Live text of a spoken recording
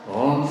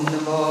Om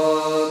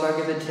Namo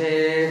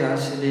Bhagavate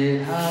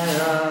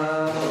Vasudevaya.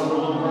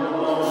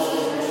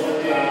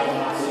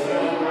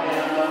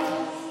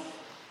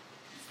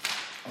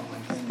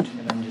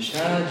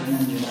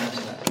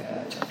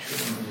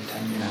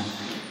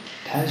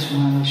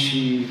 Tasma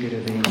Shri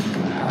Gurave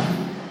Namaha.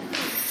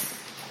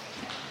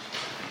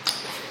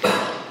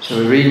 So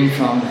we're reading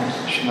from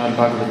Śrīmad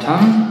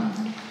Bhāgavatam,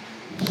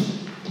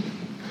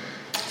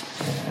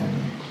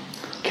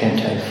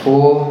 Canto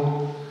 4,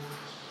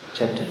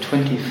 Chapter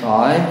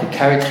 25, the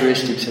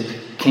characteristics of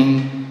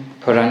King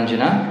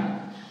Puranjana,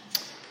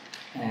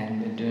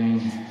 and we're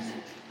doing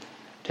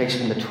text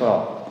number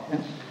 12.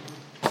 Yeah?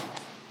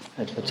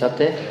 That's what's up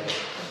there. Yeah?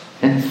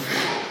 And,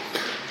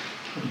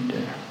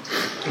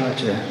 I'd like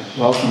to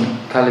welcome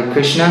Kali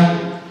Krishna.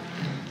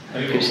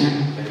 Hare Krishna.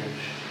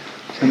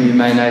 Some of you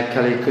may know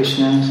Kali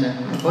Krishna. So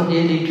what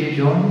year did you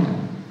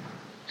join?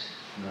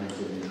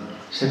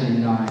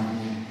 79.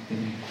 Yeah.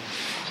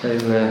 So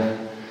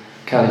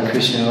Kali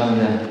Krishna, one of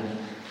the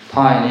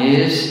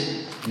pioneers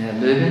in our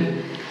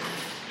movement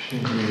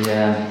through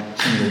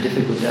some of the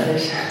difficult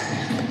days,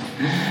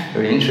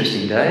 very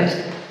interesting days,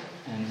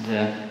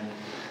 and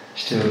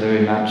still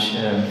very much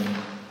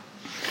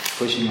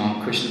pushing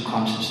on Krishna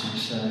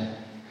consciousness. So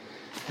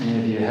any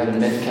of you who haven't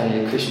met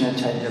Kali Krishna,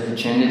 take the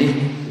opportunity.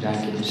 You don't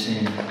get to see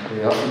him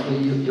very often, but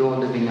you're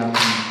living up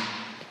in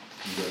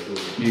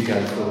New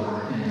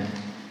Gopal. Yeah,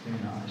 very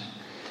nice.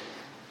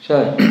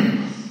 So,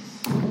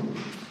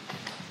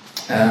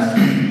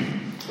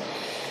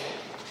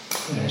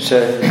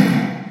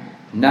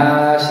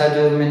 Na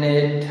sadhu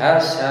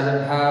minita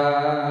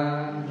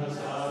sadha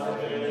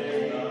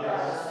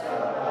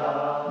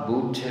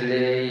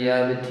Bhutale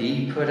yavati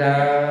pura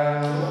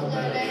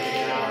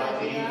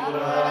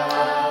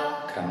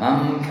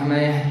Kamam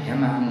kame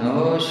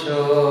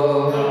yamanosho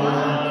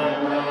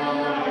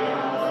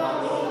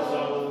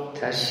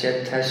Tasya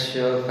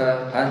tasyopa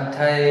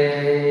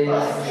pataye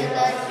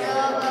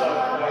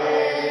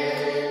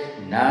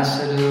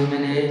Nasadu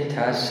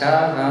minita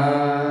sava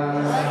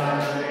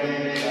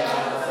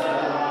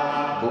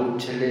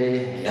Bhutale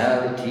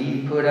yavati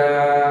pura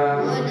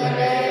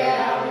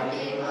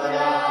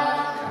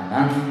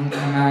Kamam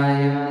kame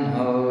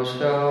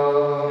yamanosho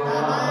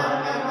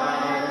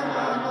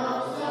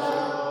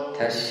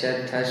Tasya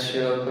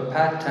tasyopa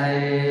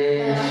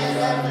pataye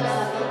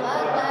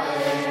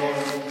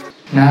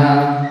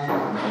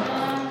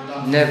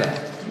Now, never.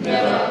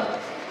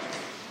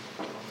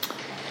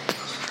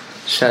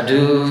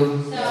 Sadhu,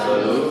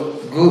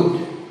 good.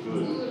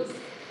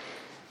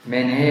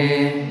 Mene,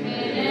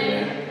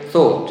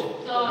 thought.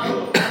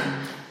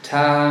 Ta,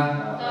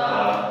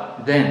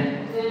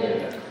 then.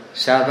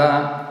 Sava,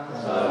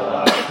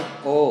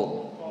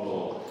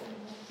 all.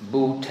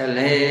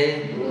 Bhutale,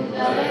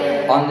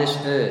 on this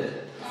earth.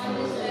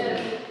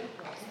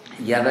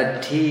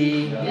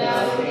 Yavati,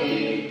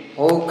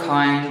 all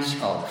kinds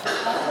of.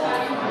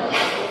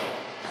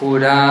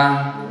 Pura,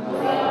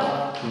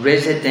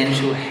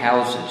 residential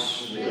houses.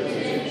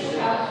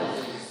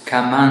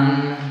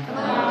 Kaman,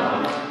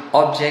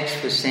 objects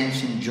for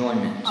sense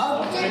enjoyment.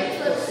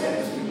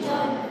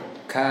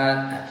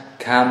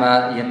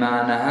 Kama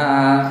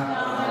yamanaha,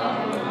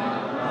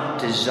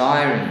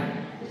 desiring.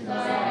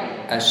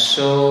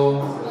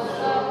 Aso,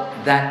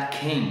 that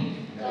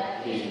king.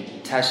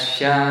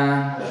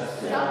 Tasya,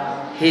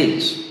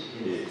 his.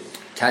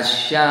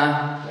 Tasya,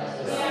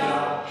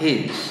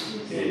 his.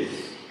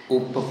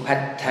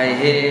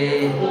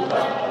 Upapataye,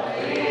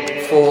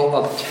 for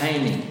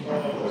obtaining.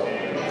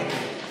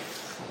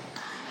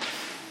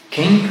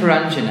 King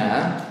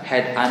Puranjana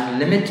had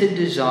unlimited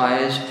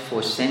desires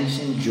for sense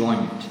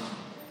enjoyment.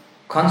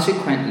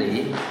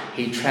 Consequently,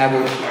 he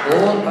travelled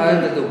all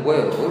over the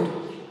world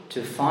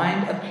to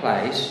find a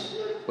place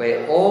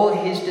where all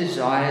his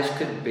desires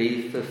could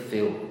be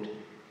fulfilled.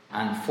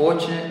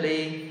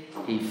 Unfortunately,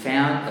 he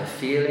found a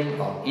feeling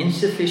of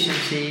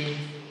insufficiency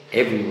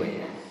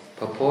everywhere.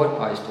 Purport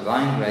by His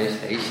Divine Grace,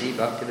 A.C.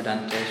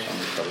 Bhaktivedanta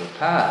Swami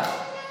Prabhupada.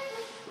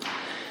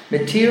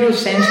 Material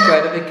sense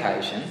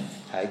gratification.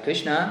 Hare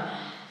Krishna.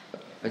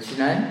 What's his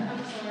name?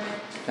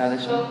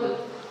 Gokul.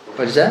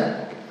 What is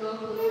that?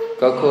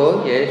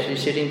 Gokul. Yes, you're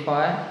sitting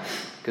quiet.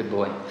 Good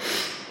boy.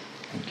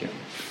 Thank you.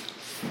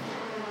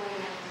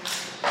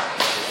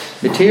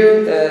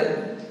 Material.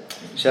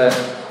 So,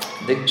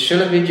 the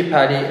Srila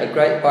Vijayapati, a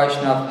great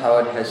Vaishnava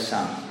poet, has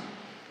sung.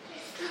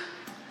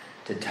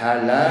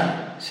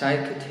 Tatala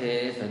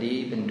saikate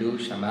hari bindu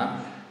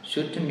sama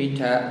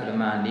suttamita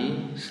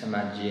ramani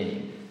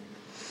samajye.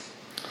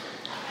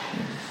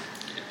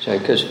 So,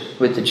 because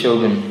with the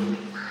children,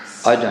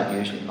 I don't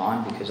usually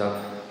mind because I've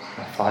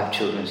got 5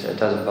 children, so it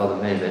doesn't bother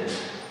me, but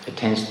it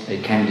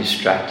can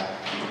distract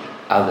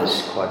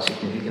others quite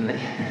significantly.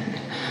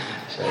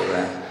 So,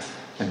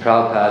 and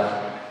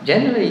Prabhupada,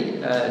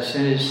 generally, as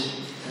soon as,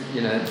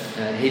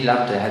 he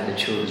loved to have the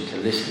children to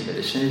listen, but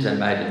as soon as they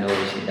made a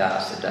noise, he'd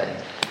ask that they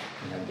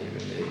be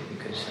removed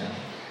because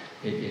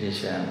it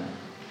is,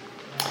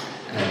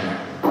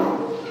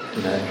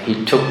 he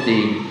took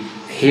the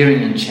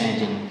hearing and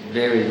chanting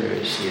very,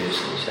 very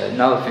seriously. So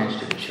no offence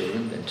to the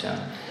children,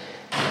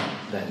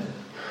 but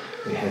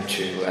we have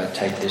to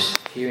take this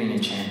hearing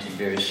and chanting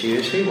very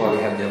seriously while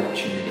we have the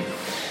opportunity.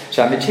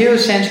 So material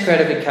sense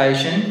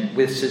gratification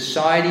with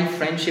society,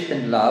 friendship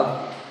and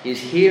love is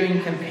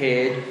herein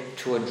compared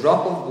to a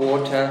drop of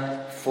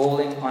water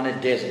falling on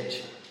a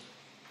desert.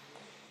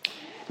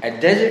 A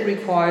desert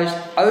requires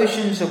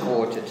oceans of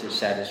water to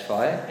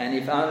satisfy it, and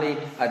if only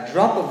a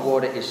drop of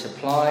water is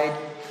supplied,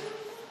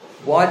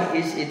 what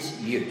is its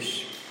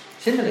use?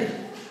 Similarly,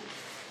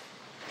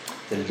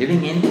 the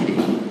living entity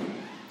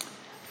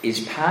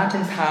is part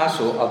and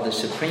parcel of the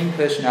Supreme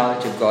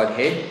Personality of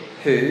Godhead,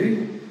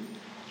 who,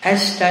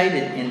 as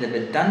stated in the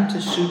Vedanta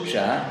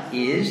Sutra,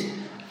 is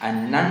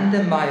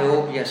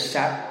Anandamayo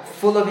Vyasat,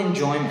 full of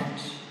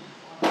enjoyment.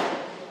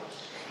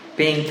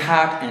 Being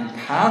part and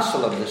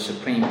parcel of the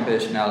Supreme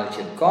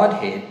Personality of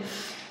Godhead,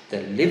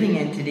 the living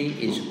entity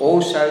is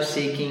also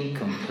seeking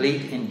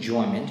complete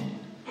enjoyment.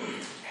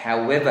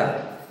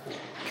 However,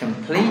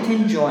 complete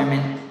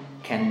enjoyment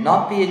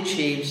cannot be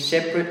achieved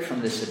separate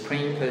from the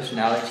Supreme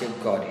Personality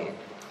of Godhead.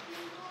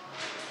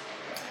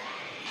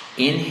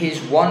 In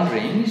his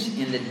wanderings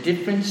in the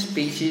different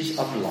species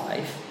of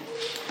life,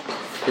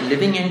 the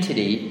living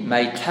entity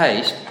may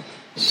taste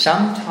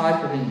some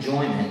type of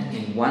enjoyment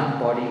in one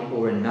body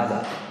or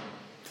another,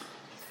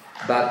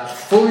 but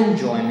full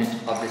enjoyment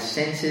of the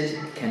senses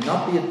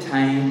cannot be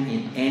obtained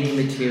in any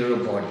material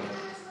body.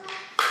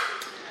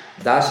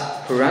 Thus,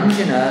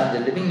 Puranjana, the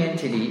living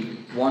entity,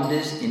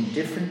 wanders in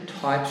different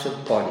types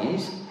of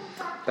bodies,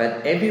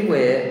 but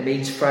everywhere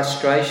meets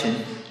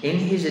frustration in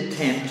his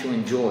attempt to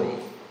enjoy.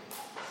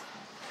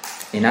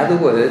 In other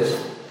words,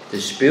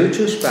 the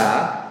spiritual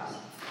spark,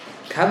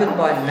 covered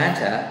by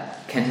matter,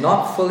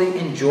 cannot fully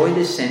enjoy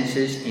the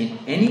senses in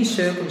any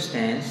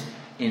circumstance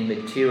in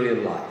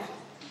material life.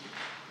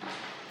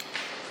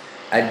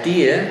 A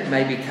deer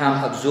may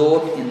become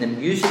absorbed in the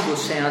musical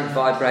sound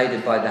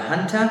vibrated by the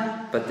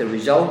hunter, but the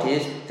result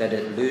is that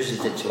it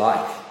loses its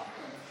life.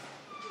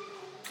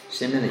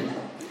 Similarly,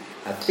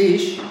 a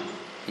fish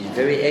is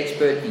very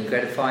expert in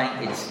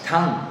gratifying its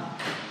tongue,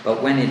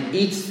 but when it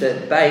eats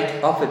the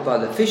bait offered by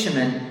the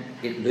fisherman,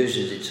 it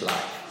loses its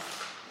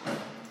life.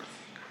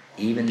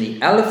 Even the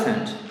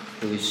elephant,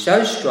 who is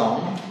so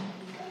strong,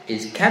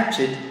 is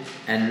captured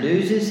and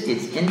loses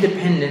its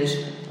independence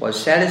while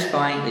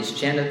satisfying its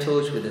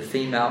genitals with a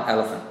female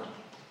elephant.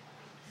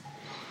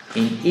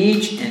 In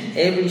each and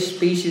every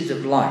species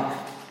of life,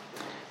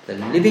 the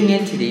living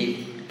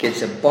entity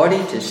gets a body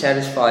to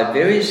satisfy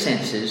various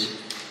senses,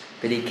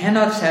 but he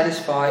cannot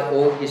satisfy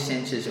all his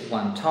senses at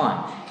one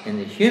time. In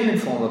the human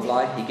form of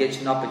life, he gets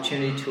an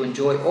opportunity to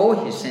enjoy all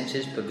his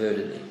senses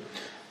pervertedly.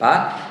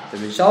 But the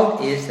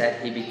result is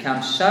that he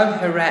becomes so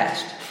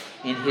harassed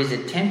in his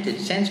attempted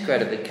sense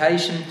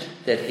gratification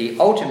that he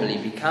ultimately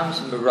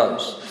becomes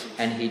morose,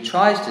 and he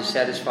tries to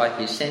satisfy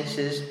his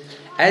senses.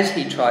 As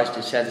he tries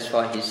to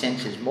satisfy his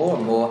senses more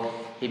and more,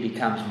 he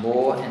becomes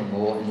more and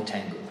more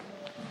entangled.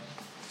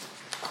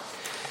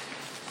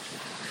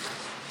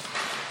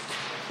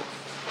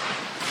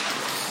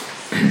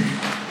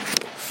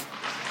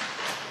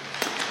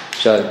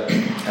 So,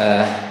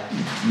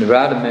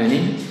 Narada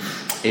Muni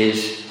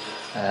is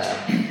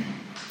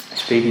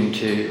speaking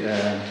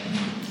to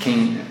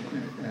King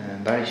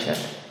Barishat,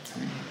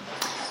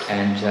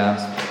 and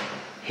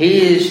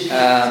he is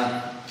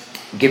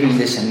giving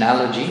this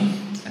analogy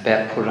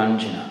about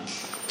Puranjana.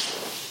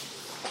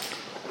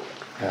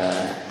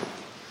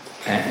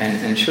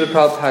 And Srila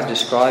Prabhupada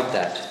described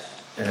that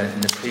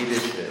in the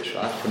previous verse,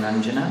 right?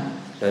 Puranjana.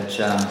 So it's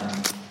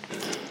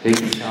who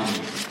can tell me?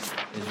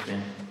 It's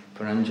been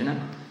Puranjana.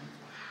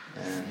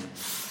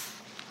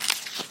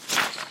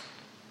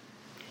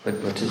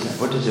 What does that?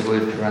 What does the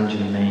word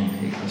Puranjana mean?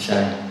 You can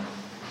say.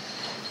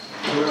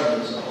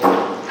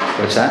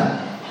 What's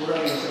that?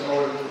 Puran is an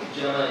old,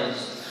 Jana is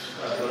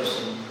a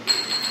person.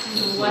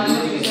 One who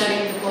is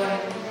studying the body.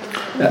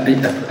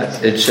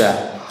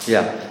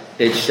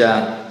 It's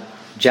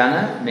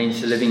Jana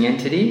means the living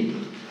entity,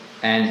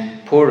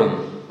 and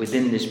Puram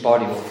within this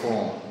body or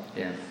form.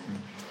 Yeah.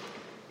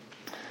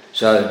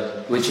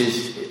 So, which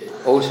is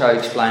also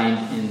explained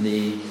in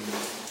the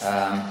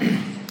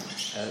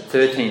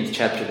 13th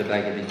chapter of the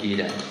Bhagavad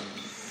Gita,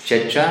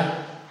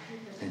 Chetra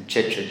and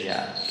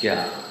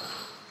Chetraja,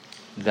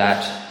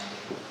 that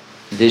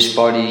this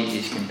body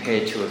is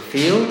compared to a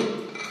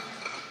field,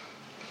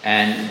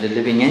 and the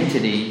living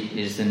entity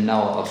is the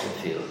knower of the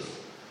field.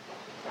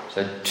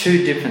 So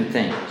two different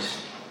things.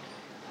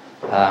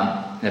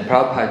 Now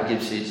Prabhupada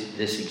gives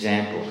this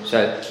example.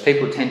 So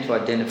people tend to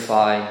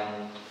identify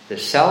the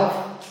self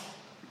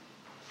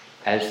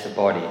as the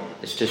body.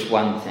 It's just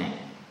one thing.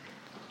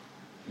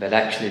 But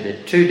actually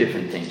they're two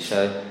different things.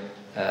 So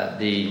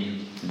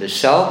the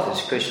self,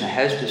 as Krishna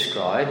has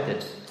described,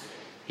 that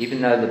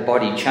even though the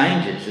body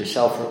changes, the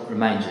self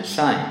remains the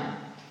same.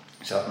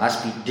 So it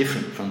must be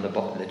different from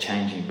the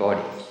changing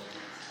body.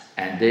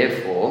 And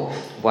therefore,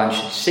 one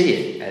should see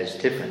it as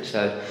different.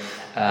 So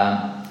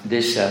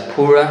this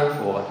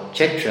Pura or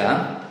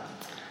Chetra,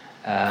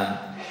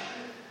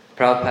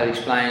 Prabhupada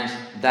explains,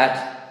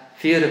 that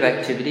field of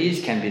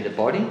activities can be the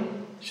body,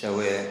 so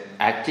we're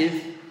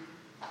active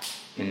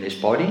in this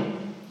body,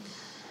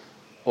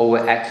 or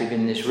we're active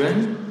in this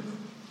room,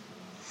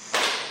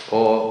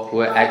 or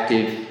we're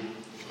active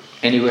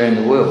anywhere in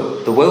the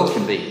world. The world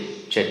can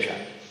be Kshetra,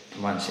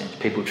 in one sense.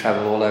 People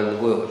travel all over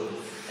the world.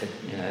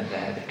 They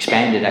have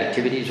expanded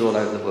activities all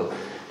over the world.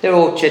 They're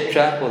all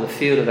Kshetra, or the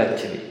field of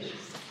activities.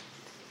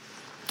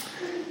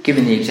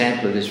 Given the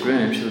example of this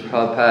room, Srila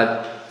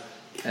Prabhupada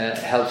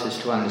helps us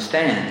to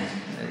understand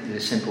the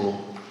simple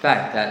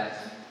fact that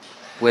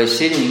we're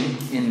sitting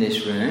in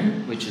this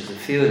room, which is the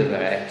field of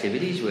our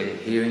activities. We're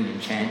hearing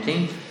and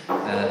chanting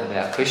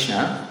about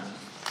Krishna,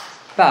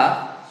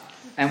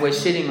 and we're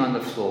sitting on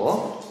the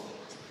floor.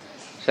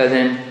 So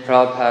then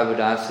Prabhupada would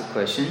ask the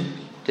question,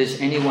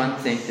 does anyone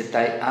think that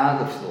they are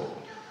the floor?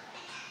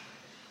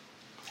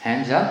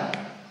 Hands up.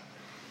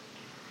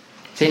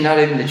 See, not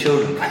even the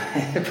children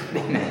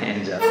putting their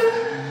hands up.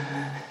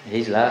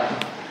 He's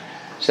laughing.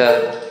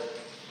 So,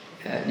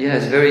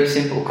 it's a very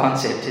simple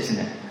concept, isn't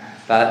it?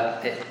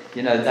 But,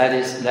 that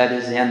is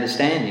the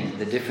understanding,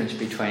 the difference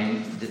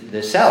between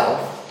the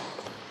self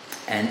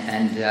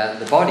and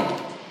the body.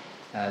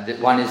 That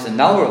one is the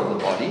knower of the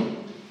body,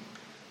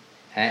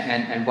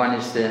 and one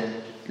is the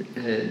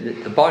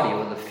body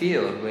or the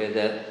field where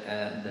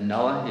the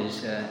knower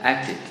is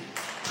active.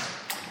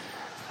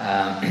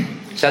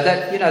 So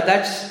that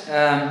that's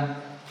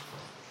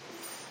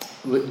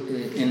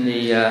in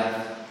the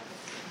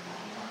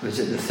was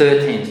it the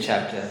 13th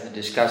chapter? It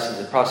discusses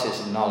the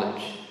process of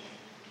knowledge.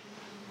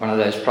 One of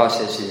those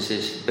processes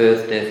is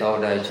birth, death,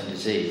 old age, and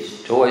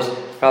disease.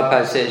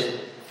 Prabhupada says,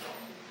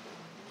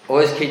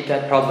 always keep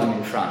that problem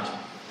in front.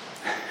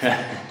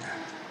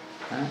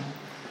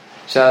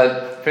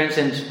 So, for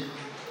instance,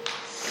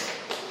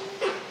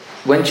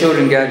 when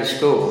children go to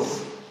school,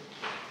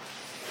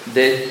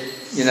 the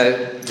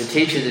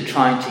teachers are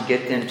trying to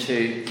get them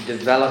to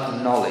develop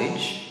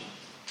knowledge,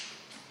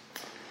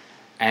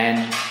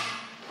 and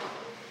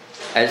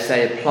as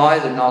they apply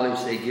the knowledge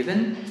they're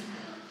given,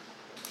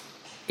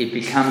 it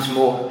becomes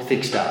more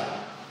fixed up.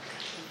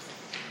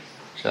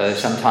 So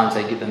sometimes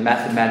they give them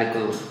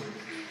mathematical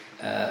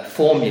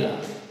formula,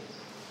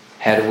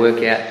 how to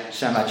work out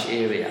so much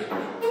area,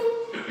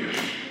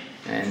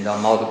 and they'll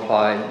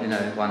multiply,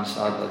 one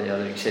side by the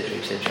other, etc.,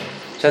 etc.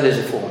 So there's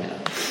a formula,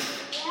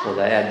 or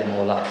they add them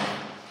all up.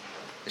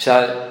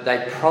 So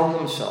they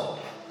problem solve,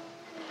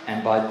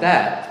 and by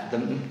that,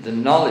 the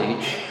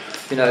knowledge,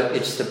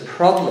 it's the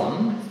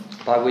problem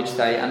by which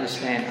they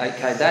understand.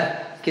 Okay,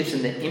 that gives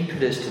them the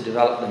impetus to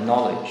develop the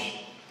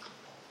knowledge.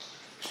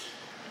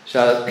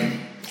 So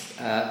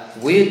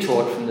we're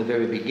taught from the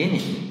very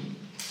beginning,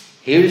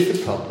 here is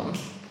the problem: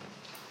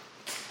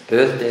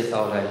 birth, death,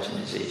 old age, and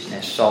disease. Now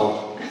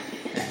solve it.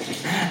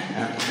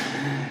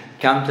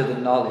 Come to the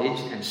knowledge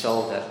and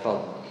solve that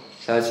problem.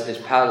 So it's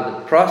part of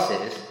the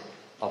process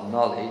of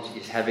knowledge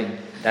is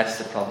that's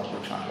the problem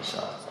we're trying to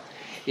solve.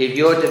 If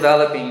you're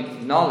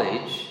developing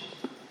knowledge,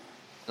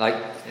 like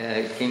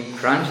King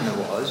Karanjana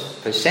was,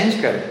 for sense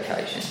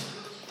gratification,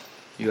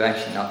 you're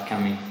actually not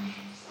coming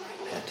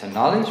to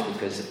knowledge,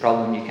 because the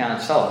problem you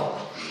can't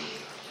solve.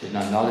 There's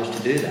no knowledge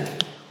to do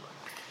that.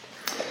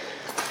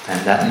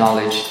 And that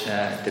knowledge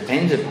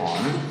depends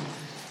upon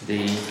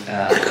the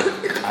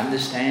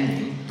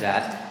understanding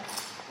that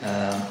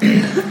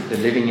the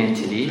living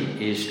entity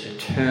is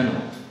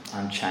eternal,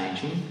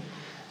 unchanging,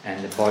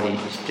 and the body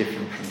is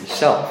different from the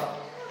self.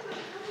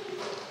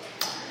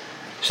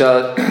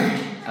 So,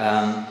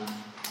 now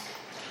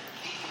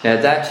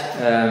that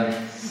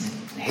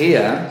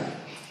here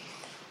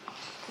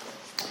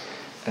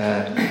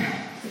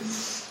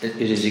it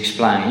is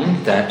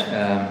explained that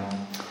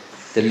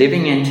the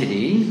living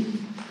entity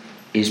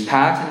is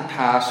part and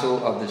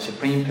parcel of the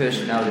Supreme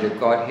Personality of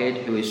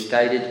Godhead, who is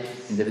stated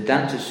in the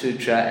Vedanta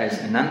Sutra as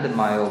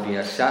Anandamaya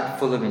Vyasat,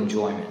 full of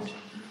enjoyment.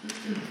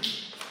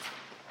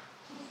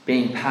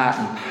 Being part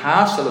and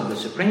parcel of the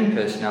Supreme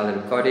Personality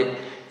of Godhead,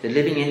 the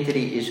living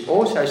entity is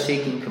also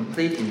seeking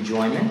complete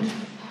enjoyment.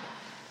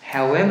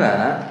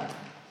 However,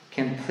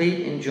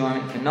 complete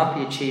enjoyment cannot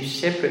be achieved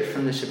separate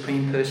from the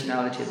Supreme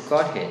Personality of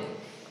Godhead.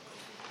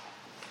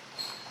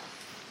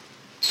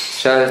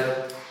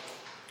 So,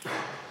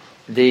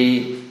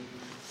 the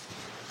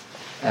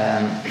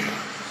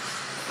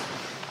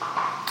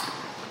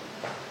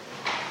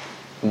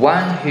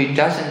one who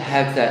doesn't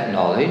have that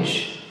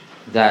knowledge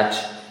that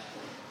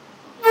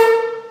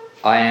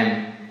I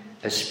am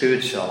a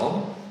spirit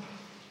soul,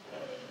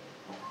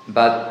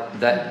 but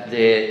that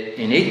they're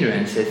in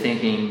ignorance, they're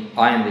thinking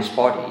I am this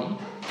body,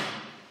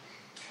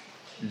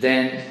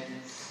 then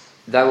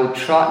they will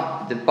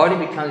try. The body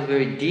becomes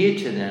very dear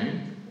to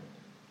them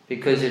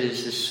because it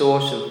is the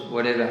source of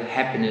whatever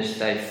happiness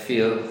they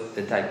feel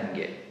that they can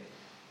get.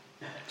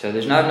 So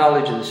there's no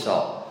knowledge of the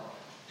soul.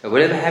 So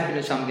whatever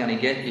happiness I'm going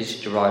to get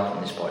is derived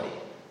from this body.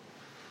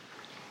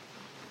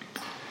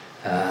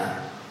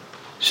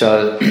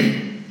 So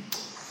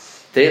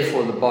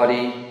therefore the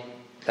body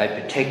they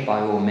protect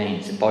by all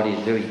means. The body is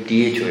very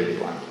dear to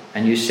everyone,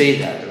 and you see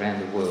that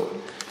around the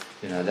world.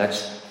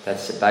 That's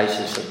that's the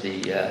basis of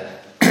the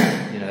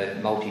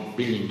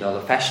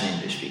multi-billion-dollar fashion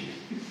industry.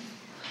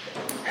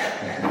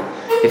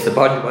 If the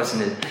body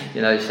wasn't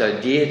so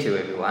dear to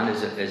everyone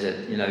as a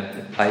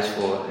place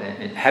for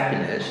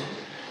happiness,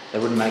 they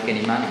wouldn't make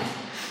any money.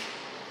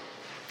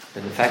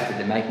 But the fact that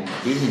they're making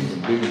billions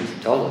and billions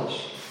of dollars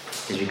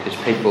is because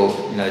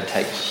people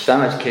take so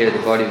much care of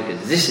the body,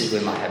 because this is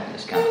where my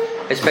happiness comes,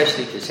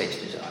 especially for sex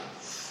desire.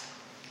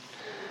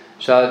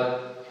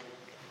 So,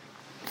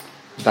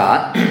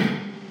 but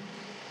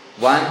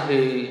one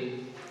who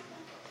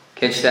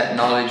gets that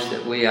knowledge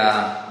that we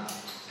are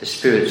the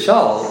spirit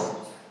soul,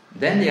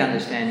 then the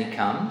understanding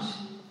comes,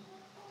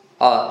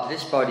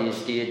 this body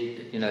is dear,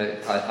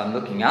 I'm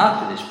looking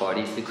after this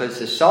body because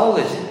the soul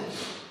is in it.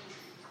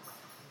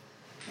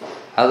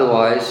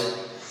 Otherwise,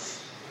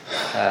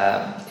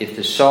 if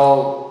the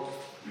soul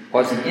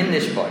wasn't in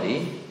this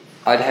body,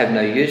 I'd have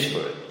no use for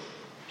it.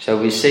 So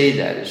we see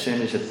that as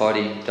soon as the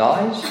body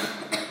dies,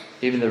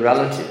 even the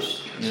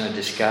relatives,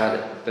 discard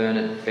it, burn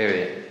it,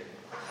 bury it.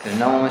 And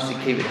no one wants to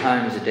keep it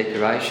home as a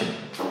decoration.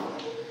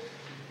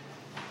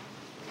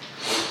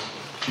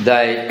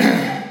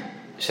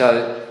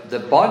 So the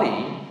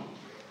body,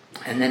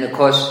 and then of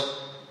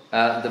course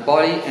the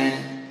body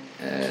and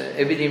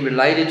everything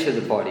related to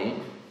the body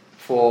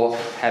for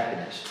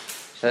happiness.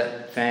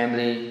 So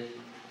family,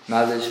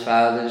 mothers,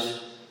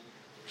 fathers,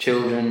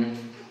 children,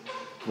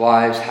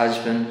 wives,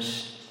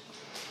 husbands.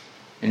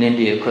 In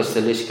India, of course,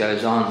 the list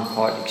goes on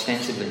quite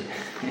extensively.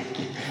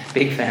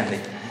 Big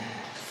family.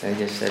 I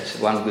guess that's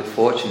one good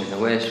fortune in the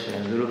West. We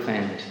have little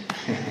families.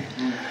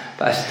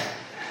 But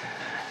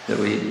that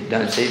we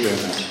don't see very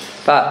much.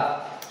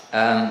 But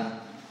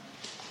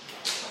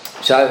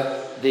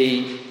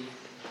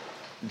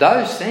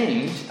those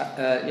things,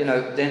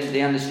 then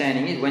the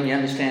understanding is when you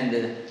understand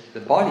the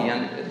body,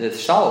 the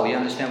soul, you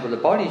understand the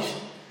body's.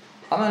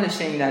 I'm only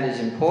seeing that as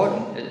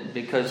important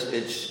because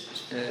it's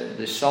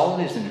the soul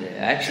isn't there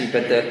actually,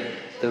 but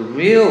the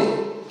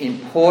real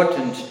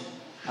important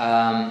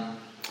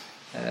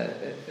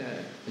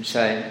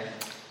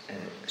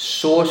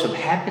source of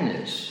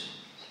happiness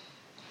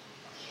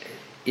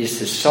is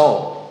the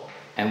soul.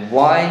 And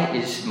why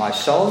is my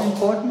soul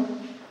important?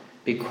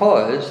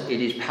 Because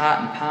it is part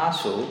and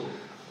parcel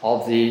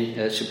of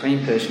the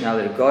Supreme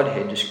Personality of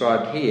Godhead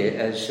described here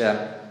as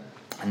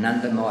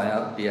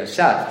Anandamaya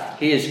Vyasat.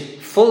 He is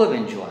full of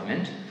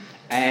enjoyment,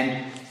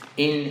 and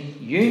in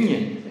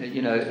union,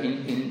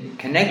 in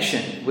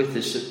connection with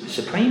the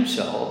Supreme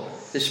Soul,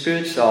 the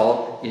Spirit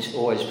Soul is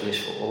always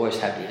blissful, always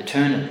happy,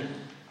 eternally.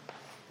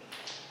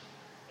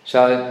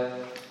 So,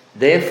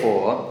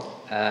 therefore,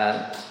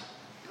 our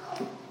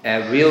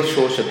real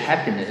source of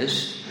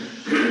happiness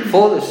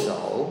for the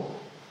soul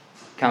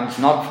comes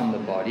not from the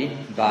body,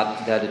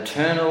 but that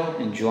eternal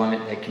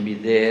enjoyment that can be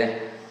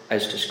there,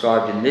 as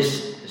described in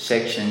this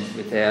section,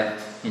 with our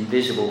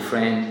invisible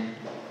friend,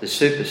 the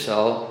Super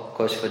Soul. Of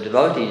course, for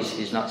devotees,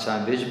 he's not so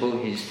invisible.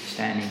 He's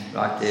standing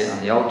right there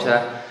on the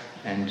altar,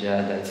 and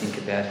they think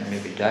about him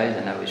every day.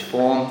 They know his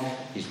form,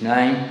 his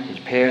name, his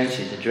parents,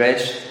 his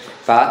address.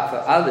 But for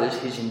others,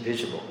 he's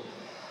invisible.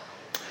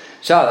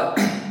 So,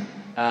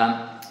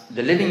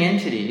 the living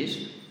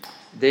entities,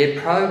 their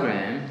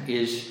program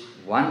is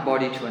one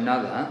body to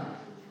another,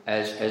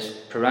 as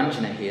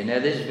Paranjana here. Now,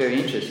 this is very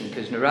interesting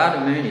because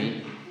Narada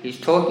Muni, he's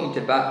talking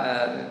to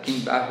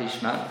King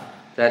Bahishma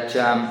that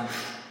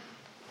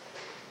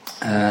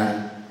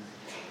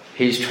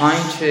he's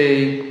trying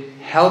to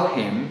help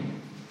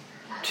him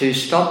to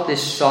stop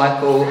this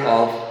cycle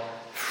of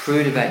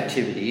fruitive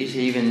activities,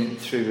 even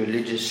through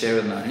religious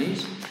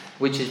ceremonies,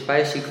 which is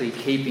basically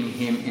keeping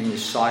him in the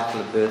cycle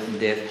of birth and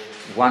death,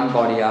 one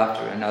body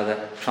after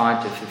another,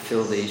 trying to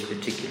fulfill these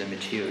particular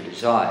material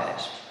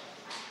desires.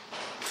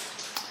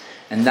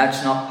 And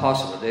that's not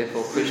possible.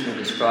 Therefore, Krishna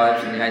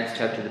describes in the 8th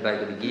chapter of the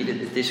Bhagavad Gita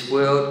that this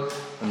world,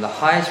 from the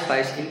highest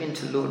place even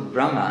to Lord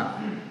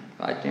Brahma,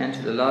 right down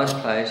to the lowest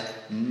place,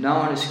 no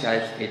one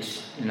escapes.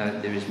 It's,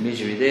 there is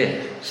misery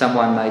there.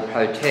 Someone may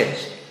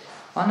protest.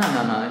 Oh,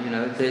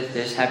 no,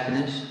 there's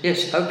happiness.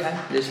 Yes, okay,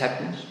 there's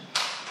happiness.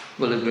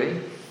 We'll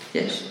agree.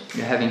 Yes,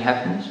 you're having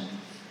happiness.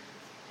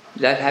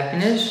 That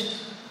happiness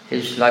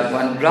is like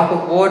one drop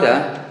of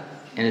water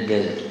in a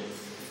desert.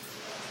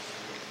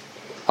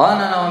 Oh,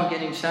 no, I'm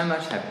getting so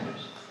much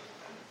happiness.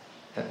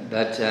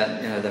 But,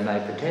 they may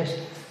protest.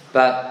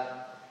 But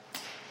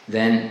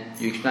then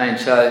you explain,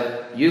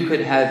 so you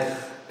could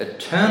have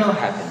eternal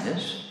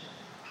happiness,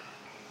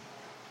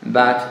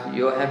 but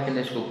your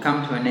happiness will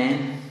come to an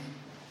end.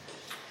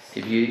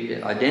 If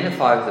you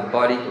identify with the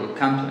body, it will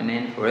come to an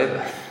end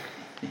forever.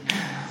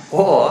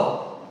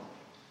 Or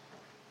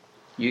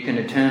you can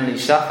eternally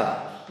suffer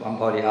one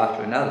body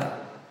after another.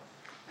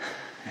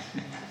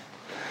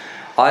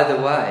 Either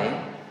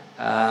way,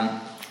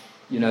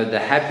 the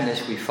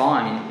happiness we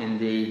find in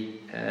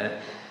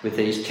with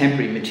these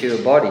temporary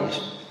material bodies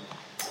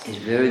is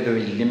very,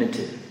 very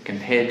limited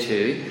compared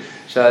to.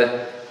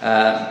 So,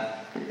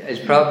 as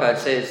Prabhupada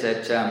says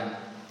that,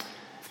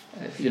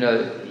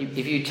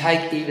 if you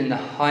take even the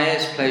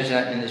highest pleasure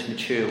in this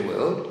material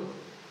world,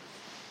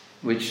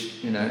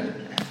 which,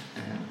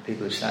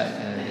 people say,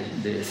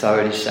 the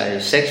authorities say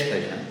is sex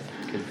pleasure,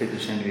 because people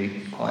seem to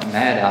be quite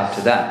mad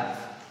after that.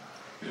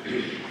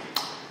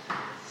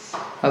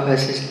 Prabhupada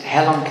says,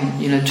 how long can,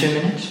 2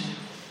 minutes?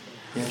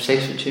 You have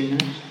sex for 2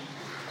 minutes?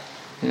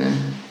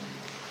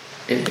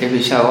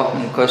 Every so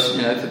often, of course,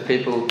 for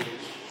people,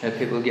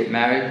 people get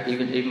married,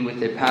 even with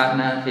their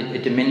partner,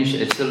 it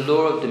diminishes. It's the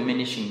law of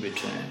diminishing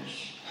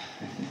returns.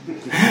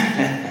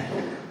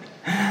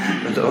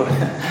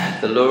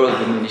 the law of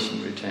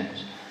diminishing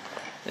returns.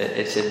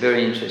 It's a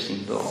very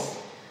interesting law.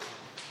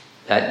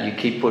 That you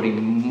keep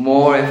putting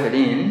more effort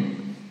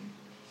in,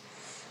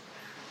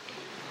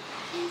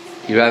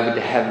 you're able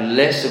to have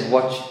less of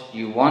what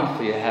you want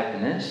for your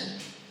happiness,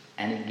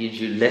 and it gives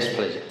you less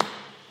pleasure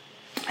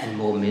and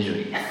more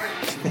misery.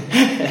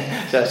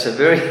 So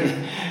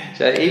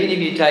so even if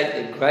you take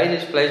the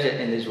greatest pleasure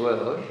in this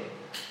world,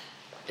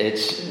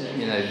 it's,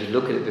 you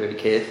look at it very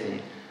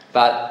carefully.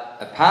 But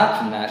apart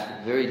from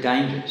that, very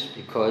dangerous,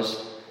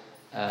 because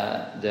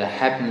the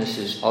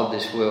happinesses of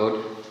this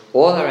world,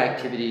 all our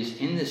activities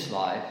in this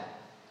life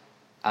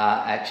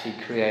are actually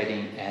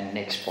creating our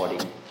next body.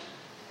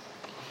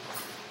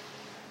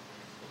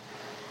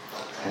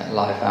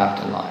 Life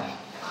after life.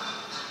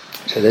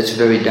 So that's a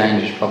very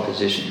dangerous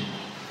proposition,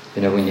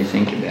 when you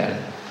think about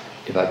it.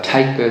 If I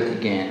take birth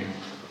again,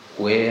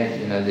 where,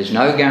 there's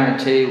no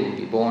guarantee we'll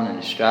be born in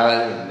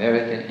Australia,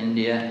 America,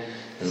 India,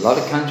 a lot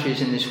of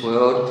countries in this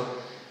world,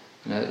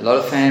 a lot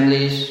of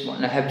families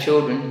want to have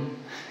children.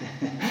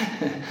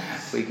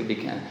 We could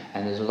become,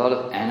 and there's a lot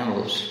of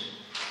animals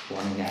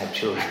wanting to have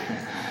children.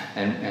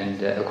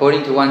 and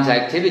according to one's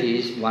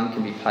activities, one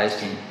can be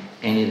placed in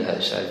any of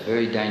those. So,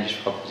 very dangerous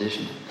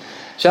proposition.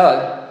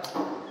 So,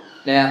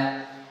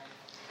 now,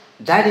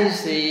 that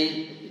is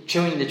the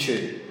chewing the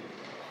chew.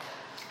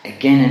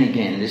 Again and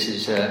again, this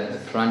is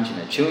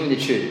Paranjana, chewing the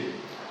chew.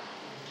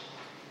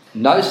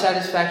 No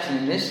satisfaction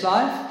in this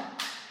life.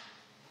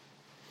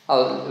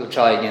 We'll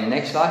try again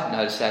next life.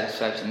 No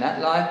satisfaction in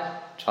that life.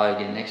 Try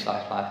again next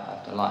life, life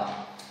after life.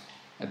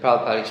 And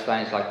Prabhupada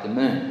explains like the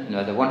moon.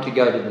 They want to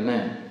go to the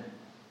moon.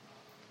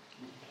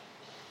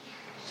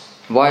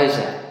 Why is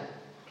that?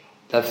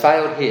 They've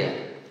failed here.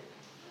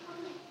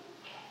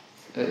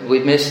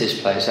 We've messed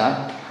this place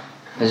up.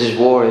 There's just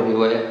war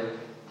everywhere.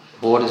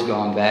 The water's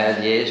gone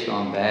bad, the air's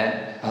gone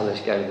bad. Oh,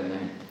 let's go to the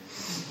moon.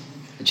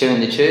 Chewing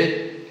the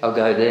chew, I'll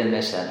go there and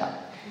mess that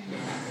up.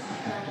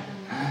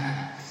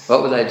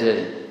 What will they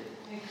do?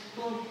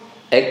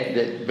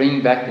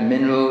 Bring back the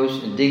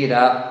minerals and dig it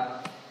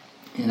up,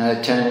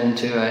 turn it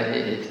into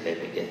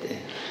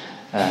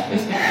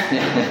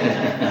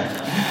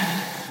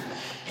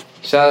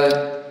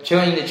So,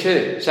 chewing the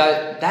chew.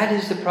 So, that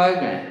is the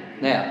program.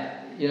 Now,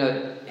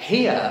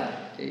 here,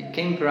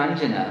 King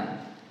Paranjana,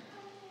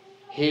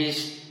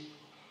 he's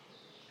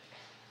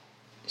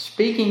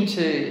speaking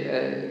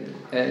to,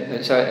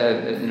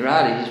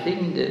 Narada, he's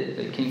speaking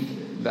to King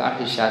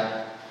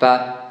Bhartishat,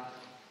 but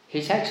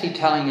he's actually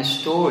telling a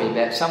story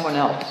about someone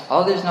else.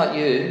 Oh, there's not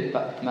you,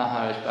 but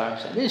Maharaj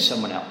Bhartishat, there's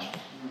someone else.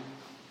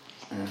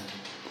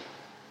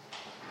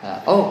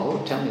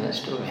 Tell me that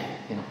story.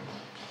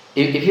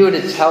 If you were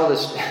to tell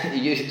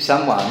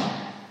someone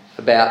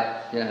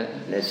about,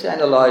 let's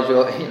analyse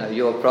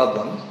your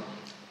problems.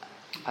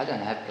 I don't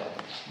have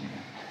problems.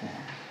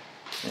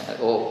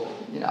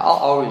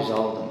 I'll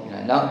resolve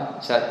them. No.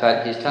 So,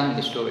 but he's telling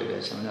a story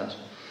about someone else.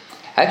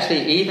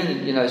 Actually,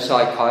 even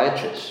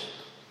psychiatrists,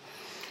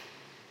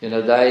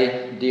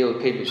 they deal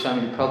with people with so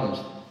many problems.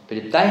 But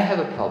if they have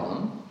a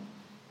problem,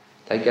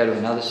 they go to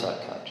another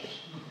psychiatrist.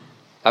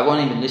 They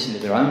won't even listen to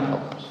their own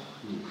problems.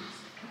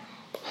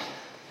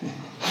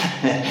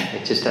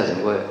 It just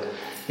doesn't work.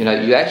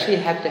 You actually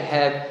have to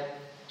have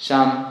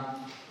some,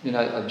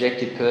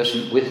 objective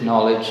person with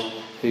knowledge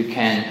who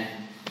can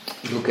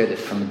look at it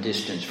from a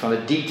distance, from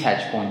a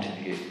detached point of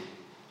view.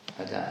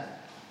 Like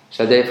that.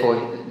 So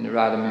therefore,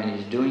 Narada Muni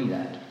is doing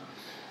that.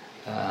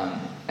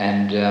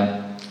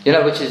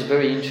 Which is a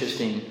very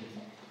interesting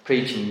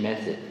preaching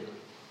method.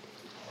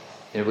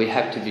 We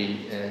have to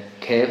be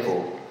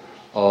careful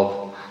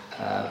of,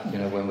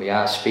 when we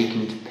are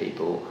speaking to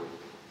people,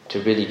 to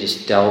really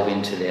just delve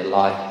into their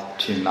life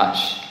too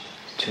much,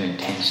 too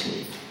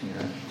intensely.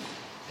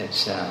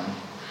 It's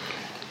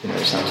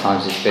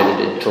sometimes it's better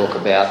to talk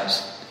about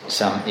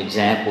some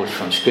examples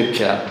from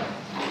Scripture,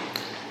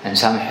 and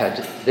somehow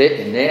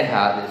in their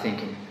heart they're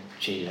thinking,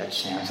 "Gee, that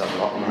sounds a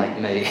lot like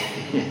me."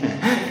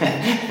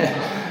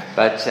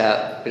 But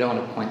we don't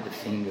want to point the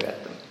finger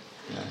at them.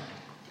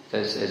 So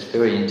it's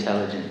very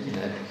intelligent,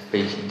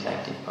 preaching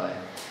tactic by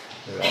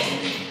the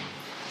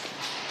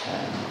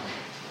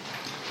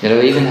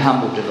Radha. Even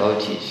humble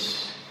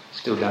devotees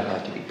still don't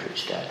like to be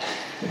preached at.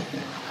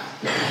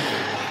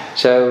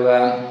 So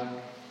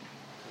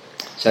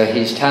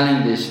he's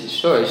telling this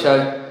story.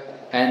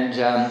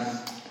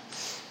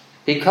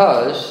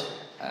 Because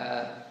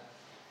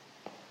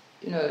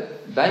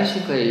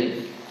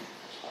basically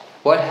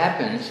what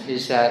happens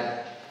is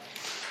that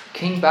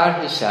King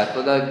Bhartishat,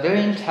 although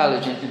very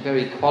intelligent and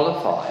very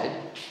qualified,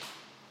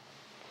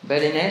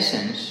 but in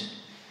essence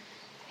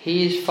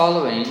he is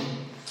following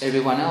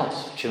everyone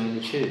else, chewing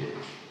the tube,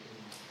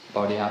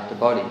 body after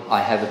body.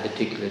 I have a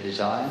particular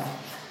desire.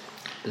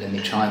 Let me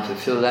try and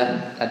fulfill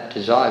that. That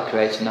desire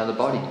creates another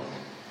body.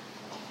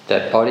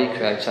 That body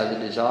creates other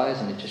desires,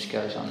 and it just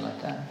goes on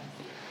like that.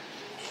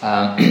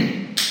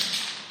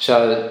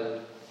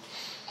 So,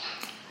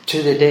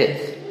 to the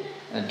death.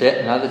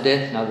 Another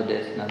death, another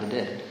death, another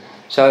death.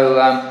 So,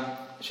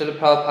 Srila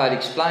Prabhupada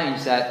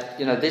explains that,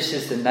 this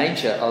is the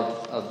nature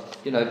of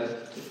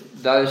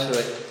those who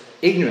are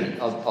ignorant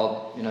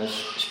of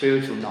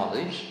spiritual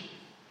knowledge.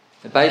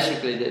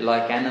 Basically, they're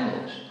like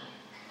animals.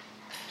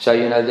 So,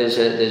 there's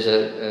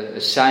a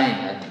saying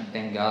at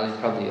Bengali,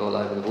 probably all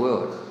over the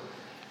world,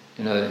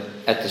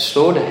 at the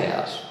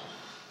slaughterhouse,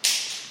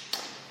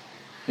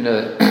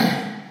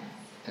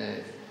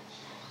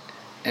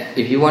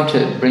 if you want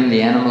to bring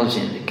the animals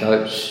in, the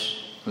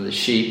goats or the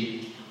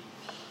sheep,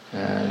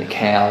 the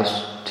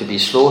cows, to be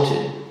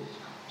slaughtered,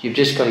 you've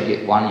just got to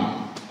get one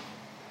in.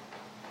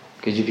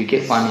 Because if you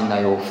get one in,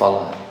 they all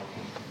follow.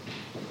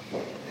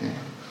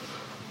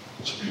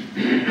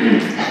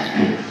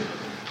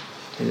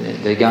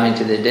 They're going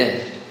to their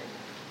death.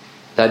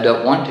 They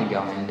don't want to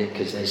go in there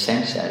because they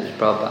sense that. As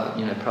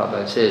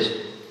Prabhupada says,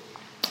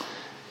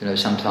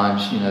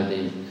 sometimes,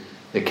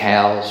 the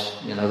cows,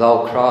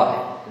 they'll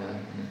cry.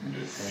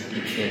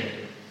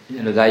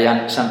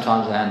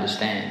 Sometimes they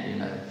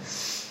understand,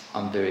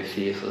 I'm very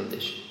fearful of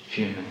this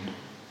human.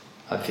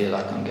 I feel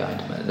like I'm going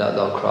to...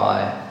 They'll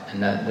cry,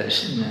 and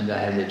they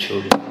have their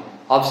children.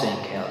 I've seen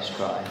cows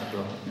cry as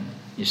well.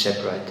 You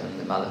separate them,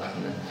 the mother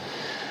from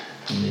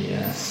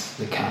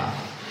the calf.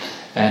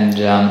 And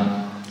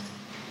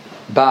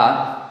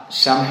but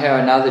somehow or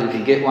another, if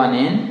you get one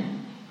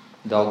in,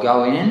 they'll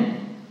go in,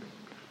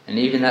 and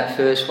even that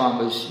first one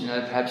was,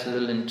 perhaps a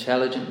little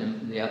intelligent,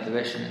 and the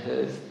rest of the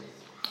herd,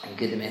 and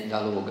get them in,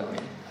 they'll all go in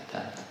like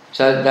that.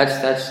 So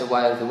that's the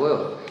way of the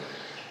world.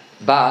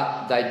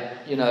 But they,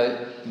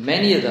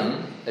 many of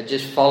them are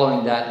just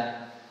following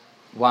that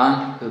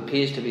one who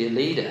appears to be a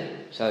leader.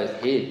 So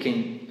here,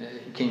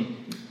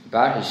 King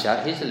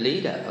Bharhisat, he's a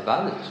leader of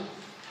others.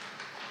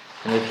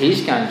 And if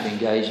he's going to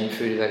engage in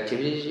fruitive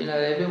activities,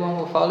 everyone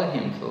will follow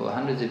him for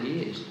hundreds of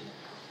years.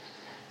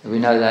 We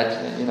know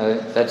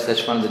that,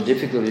 that's one of the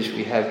difficulties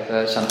we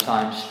have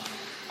sometimes,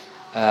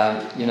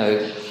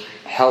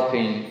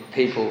 helping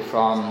people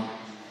from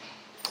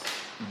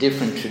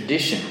different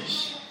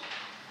traditions.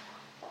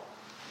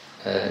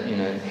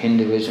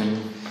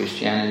 Hinduism,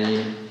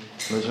 Christianity,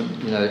 Muslim,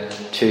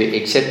 to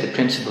accept the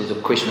principles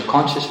of Krishna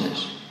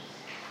consciousness.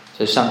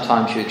 So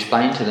sometimes you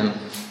explain to them,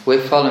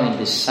 we're following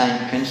the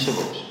same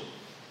principles.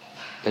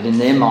 But in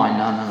their mind,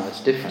 no, it's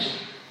different.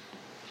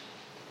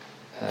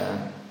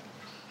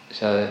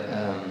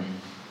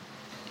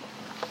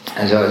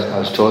 As I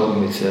was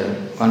talking with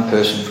one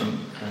person from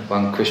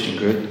one Christian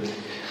group,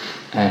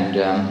 and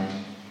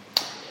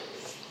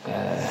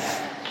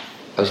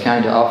I was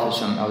going to offer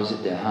some, I was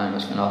at their home, I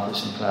was going to offer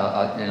some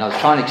flowers, and I was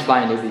trying to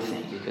explain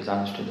everything because I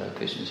understood that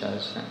Christian, so I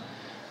was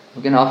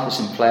we're going to offer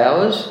some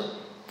flowers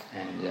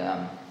and,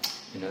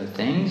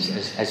 things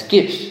as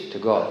gifts to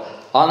God.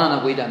 Oh,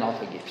 no, we don't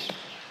offer gifts.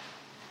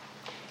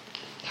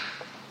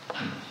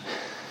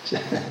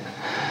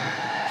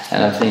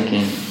 And I'm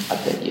thinking, I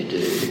bet you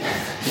do.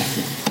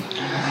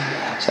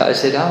 So I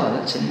said, oh,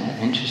 that's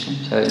interesting.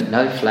 So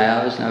no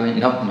flowers, no.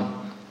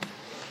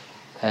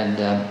 And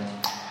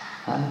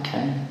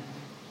okay.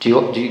 Do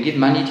you give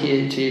money to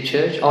your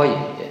church? Oh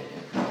yeah.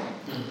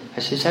 I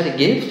said, is that a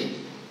gift?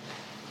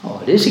 Oh,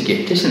 it is a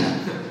gift, isn't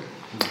it?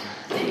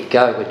 There you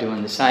go. We're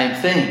doing the same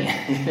thing.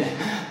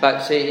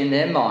 But see, in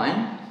their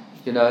mind,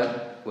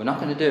 we're not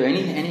going to do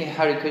any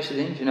Hare Krishna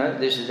things.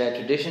 This is our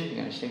tradition. You're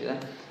going to stick with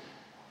that.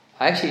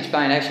 I actually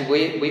explained,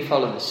 we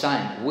follow the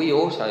same. We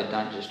also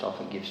don't just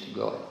offer gifts to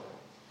God.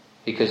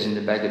 Because in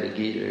the Bhagavad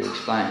Gita it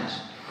explains,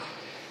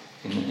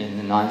 in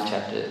the 9th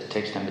chapter,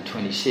 text number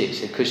 26,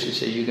 that Krishna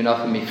says, you can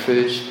offer me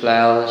fruits,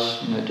 flowers,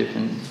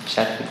 different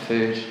sattvic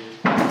foods,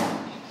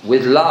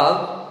 with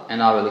love,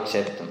 and I will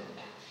accept them.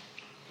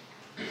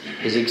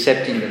 He's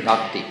accepting the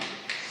bhakti.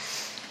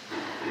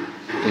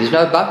 If there's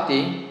no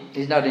bhakti,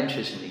 he's not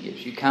interested in the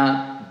gifts. You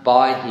can't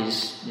buy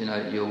his,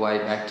 your way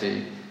back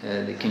to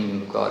the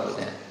kingdom of God with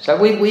that. So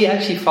we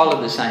actually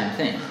follow the same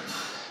thing,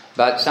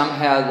 but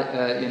somehow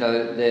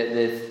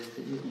they're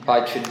by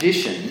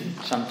tradition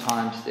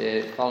sometimes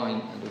they're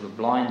following a little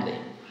blindly.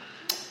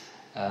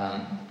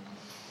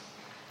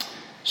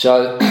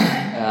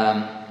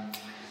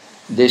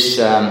 This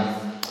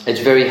it's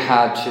very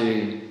hard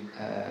to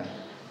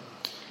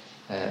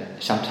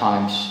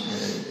sometimes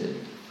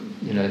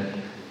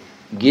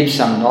give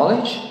some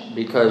knowledge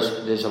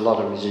because there's a lot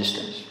of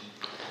resistance.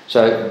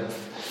 So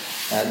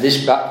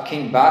this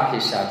King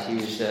Bharhisat, he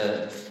was,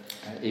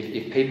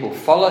 if people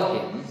follow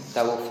him,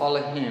 they will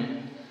follow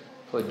him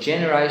for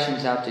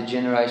generations after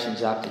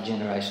generations after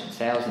generations,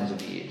 thousands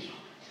of years.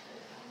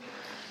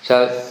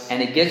 So,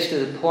 and it gets to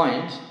the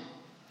point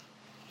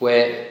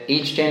where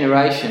each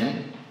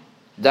generation,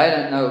 they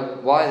don't know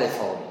why they're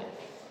following it.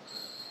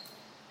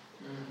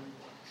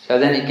 So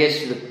then it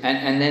gets to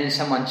and then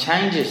someone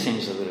changes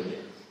things a little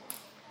bit.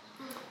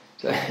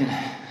 So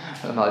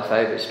one of my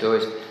favourite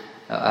stories,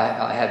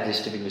 I have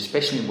this typically,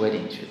 especially in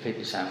weddings, with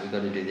people saying, we've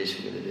got to do this,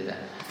 we've got to do that.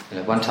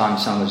 One time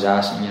someone was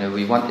asking,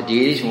 we want the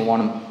deities and we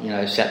want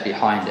them, sat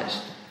behind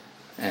us.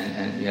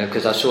 And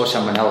because I saw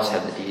someone else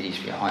have the deities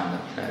behind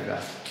them,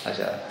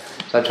 so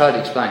I tried to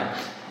explain.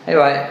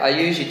 Anyway, I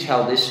usually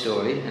tell this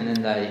story, and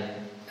then they,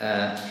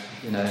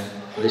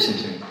 listen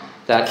to me.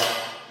 That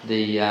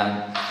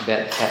about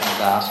the cat in the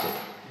basket.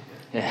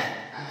 Yeah,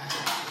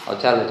 I'll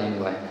tell it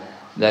anyway.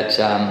 That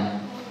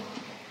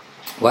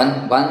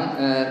one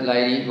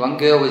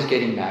girl was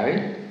getting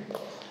married,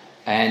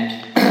 and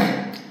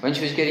when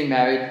she was getting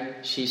married,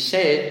 she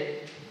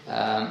said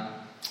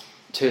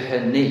to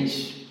her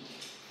niece,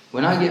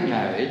 "When I get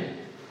married,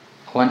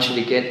 I want you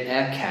to get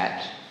our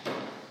cat,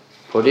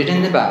 put it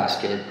in the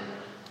basket,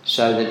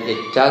 so that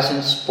it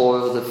doesn't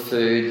spoil the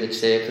food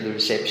that's there for the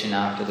reception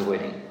after the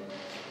wedding."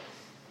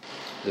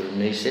 The little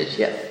niece says,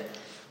 "Yep,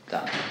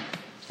 done."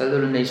 So the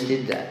little niece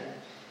did that.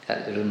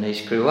 That little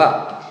niece grew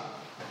up.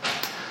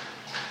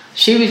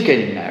 She was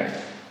getting married.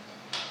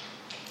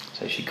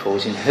 So she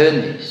calls in her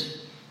niece.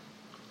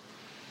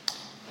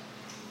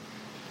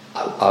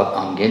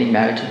 "I'm getting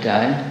married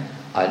today.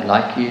 I'd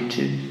like you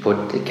to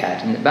put the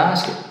cat in the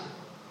basket."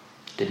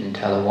 Didn't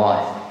tell her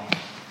why.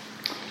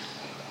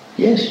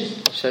 Yes,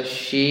 so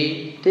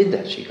she did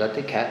that. She got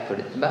the cat, put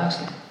it in the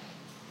basket.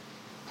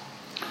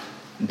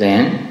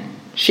 Then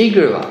she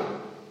grew up.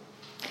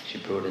 She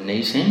brought her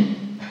niece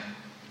in.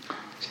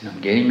 Said, "I'm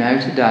getting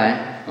married today.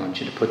 I want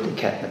you to put the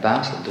cat in the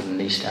basket." The little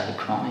niece started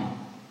crying.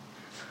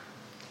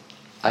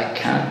 "I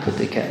can't put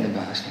the cat in the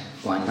basket."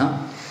 "Why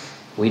not?"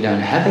 "We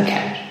don't have a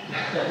cat."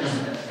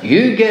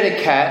 "You get a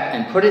cat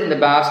and put it in the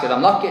basket.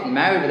 I'm not getting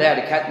married without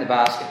a cat in the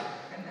basket."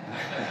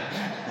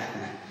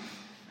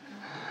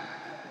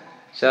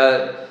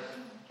 So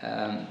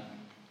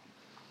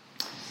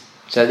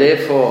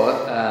therefore,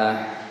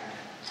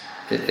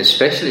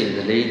 especially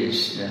the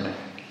leaders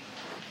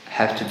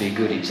have to be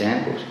good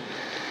examples.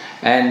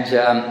 And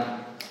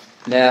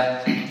now,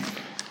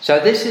 so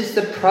this is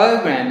the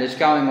program that's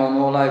going on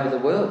all over the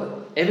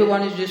world.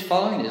 Everyone is just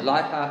following this,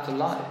 life after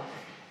life.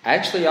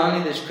 Actually,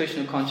 only this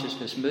Krishna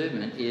consciousness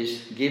movement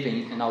is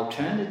giving an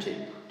alternative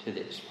to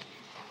this.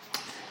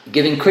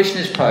 Giving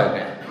Krishna's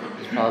program,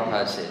 as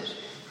Prabhupada says.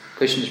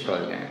 Krishna's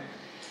program.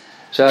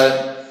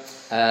 So,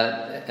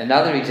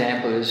 another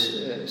example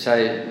is,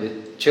 say,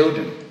 with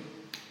children.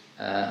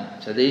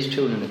 So these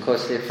children, of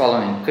course, they're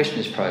following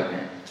Krishna's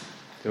program.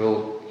 They're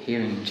all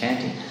hearing and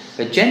chanting.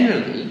 But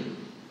generally,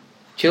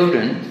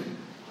 children,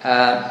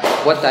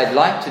 what they'd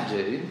like to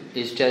do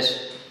is just,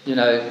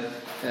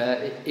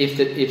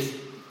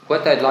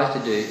 what they'd like to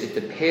do, if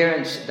the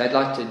parents, they'd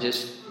like to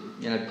just,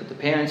 put the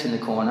parents in the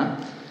corner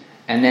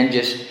and then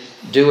just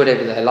do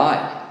whatever they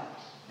like.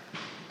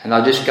 And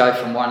they'll just go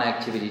from one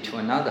activity to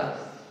another.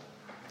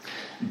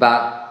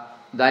 But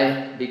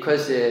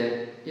because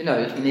they're,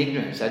 in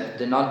ignorance,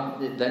 they're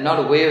not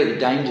aware of the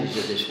dangers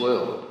of this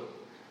world.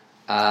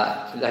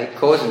 They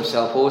cause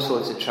themselves all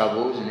sorts of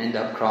troubles and end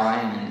up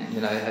crying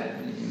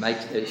and, make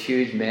a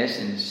huge mess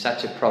and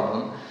such a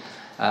problem.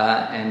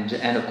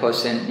 And of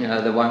course then,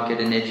 they won't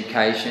get an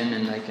education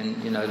and they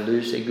can,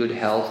 lose their good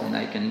health and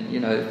they can,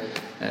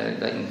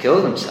 they can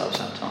kill themselves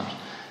sometimes.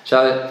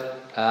 So,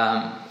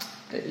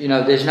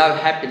 there's no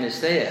happiness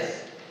there.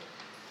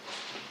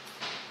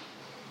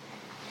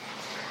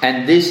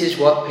 And this is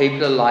what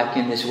people are like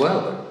in this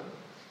world.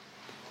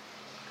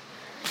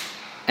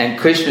 And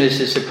Krishna is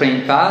the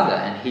Supreme Father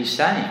and he's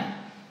saying,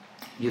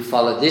 you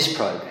follow this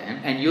program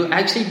and you'll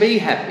actually be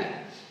happy.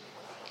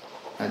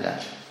 Like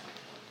that.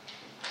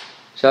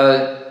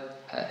 So,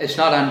 it's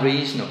not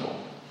unreasonable.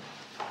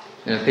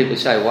 People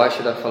say, why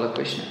should I follow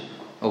Krishna?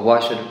 Or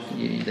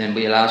then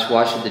we'll ask,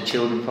 why should the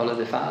children follow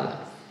the Father?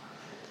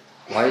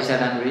 Why is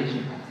that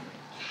unreasonable?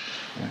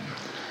 Yeah.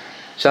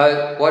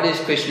 So, what is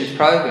Krishna's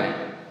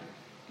program?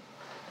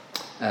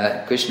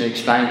 Krishna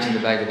explains in the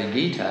Bhagavad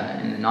Gita,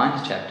 in the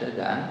 9th chapter,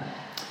 that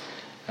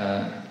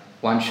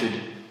one should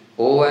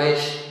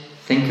always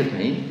think of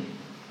me,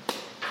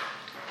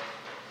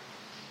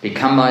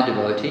 become my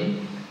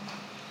devotee,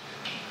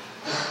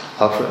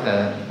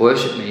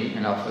 worship me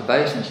and offer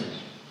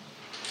obeisances.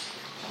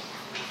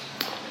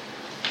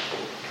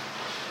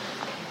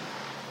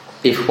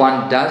 If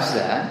one does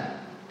that,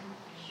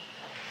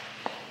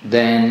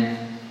 then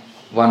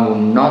one will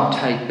not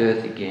take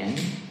birth again,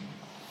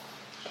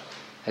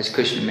 as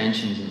Krishna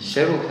mentions in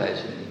several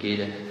places in the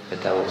Gita,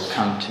 but they will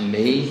come to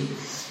me,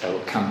 they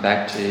will come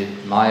back to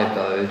my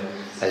abode,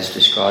 as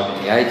described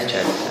in the 8th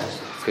chapter.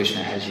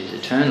 Krishna has his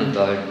eternal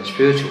abode in the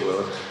spiritual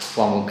world.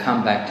 One will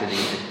come back to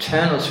the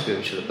eternal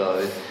spiritual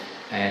abode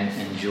and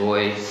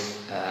enjoy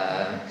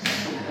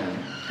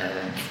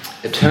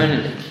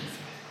eternally.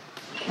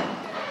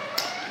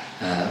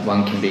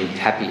 One can be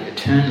happy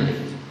eternally.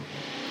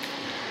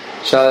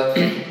 So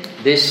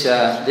this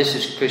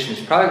is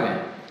Krishna's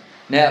program.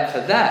 Now for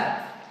that,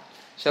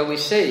 so we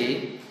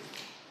see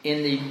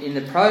in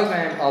the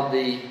program of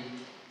the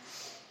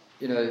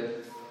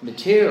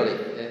materially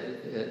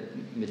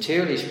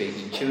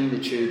speaking, chewing the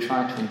chew,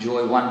 trying to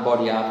enjoy one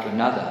body after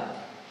another,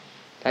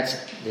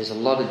 there's a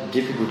lot of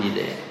difficulty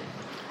there.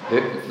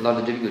 A lot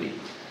of difficulty.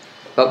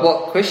 But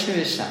what Krishna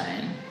is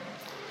saying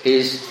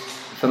is,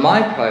 for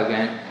my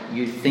program,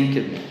 you think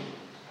of me.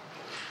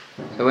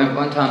 So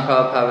one time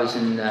Prabhupada was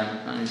in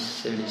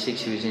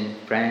 1976, he was in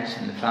France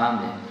in the farm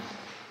there.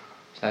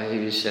 So he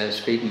was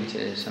speaking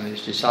to some of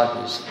his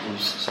disciples.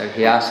 So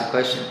he asked the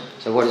question,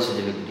 so what is the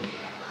difficulty?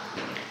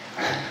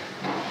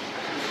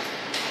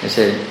 They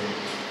said,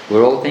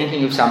 we're all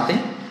thinking of something.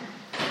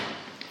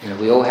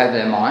 We all have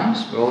our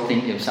minds. We're all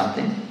thinking of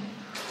something.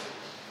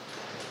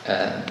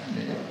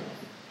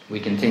 We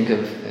can think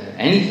of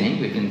anything.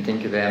 We can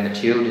think of our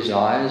material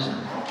desires. And,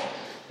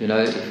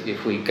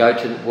 if we go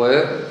to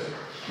work,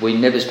 we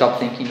never stop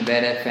thinking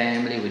about our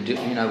family.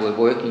 We're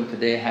working for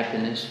their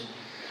happiness,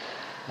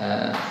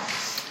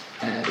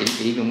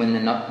 even when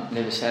they're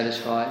never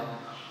satisfied.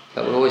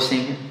 But we're always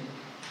thinking,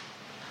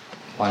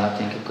 why not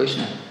think of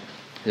Krishna?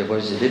 What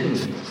is the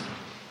difference?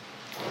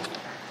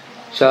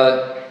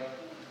 So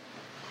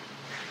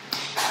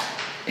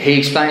he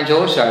explains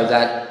also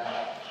that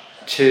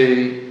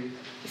to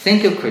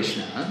think of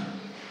Krishna,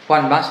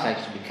 one must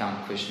actually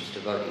become Krishna's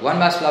devotee. One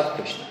must love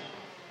Krishna.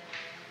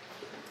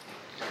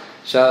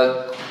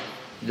 So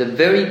the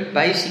very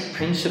basic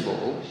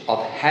principle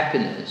of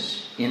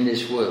happiness in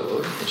this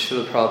world, that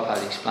Srila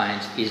Prabhupada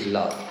explains, is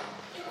love.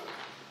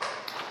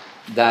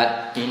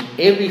 That in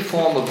every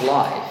form of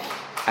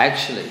life,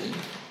 actually,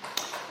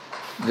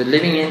 the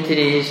living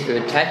entities are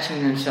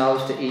attaching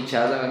themselves to each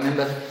other. I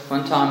remember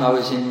one time I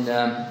was in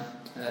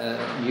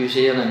New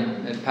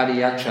Zealand at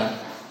Padayatra,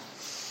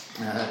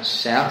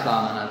 South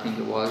Island I think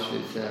it was,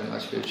 with my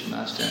spiritual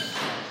master,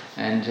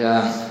 and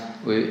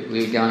we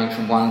were going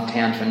from one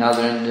town to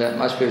another, and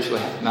my spiritual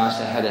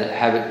master had a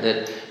habit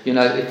that,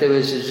 if there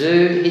was a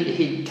zoo,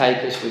 he'd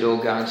take us, we'd all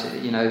go into,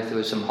 if there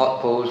was some hot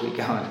pools, we'd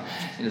go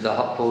into the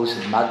hot pools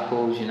and mud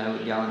pools, we'd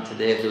go into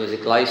there. If there was a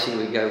glacier,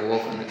 we'd go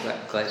walk on the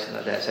glacier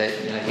like that. So,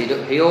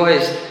 he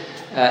always,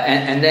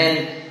 and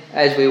then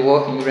as we were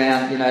walking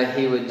around,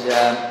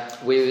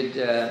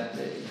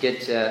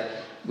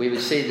 we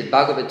would see the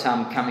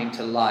Bhagavatam coming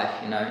to life,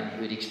 and he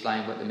would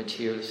explain what the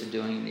materialists are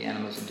doing and the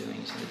animals are doing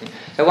and sort of thing.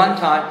 So one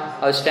time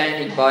I was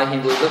standing by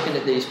him, we were looking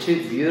at these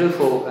two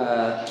beautiful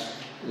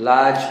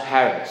large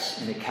parrots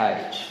in a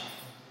cage.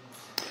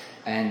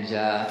 And,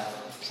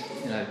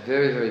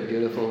 very, very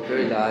beautiful,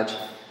 very large,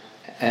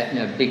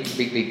 big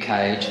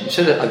cage.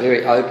 Sort of a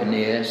very open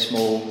air,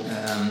 small,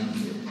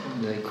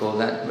 what do they call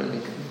that? What do they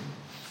call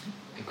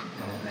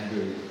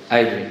it?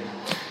 Aviary.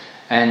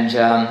 And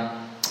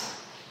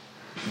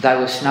they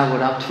were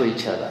snuggled up to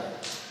each other.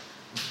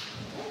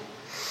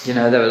 They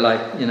were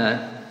like,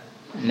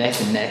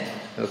 neck and neck.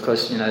 Of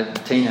course,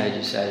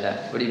 teenagers say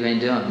that. What have you been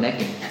doing?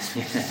 Necking.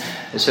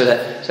 So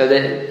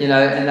they,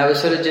 and they were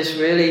sort of just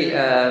really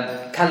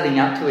cuddling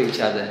up to each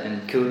other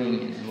and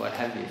cooing and what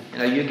have you.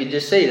 You could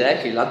just see they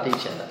actually loved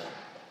each other.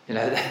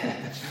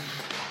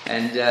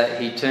 And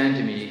he turned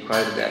to me, he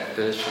quoted that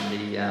verse from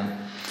the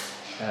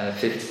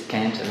 5th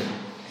canto.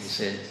 He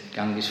said,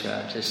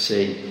 Gangeswar, just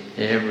see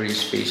every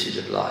species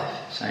of life,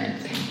 same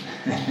thing.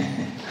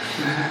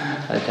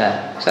 Like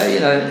that. So,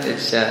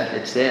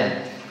 it's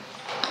there.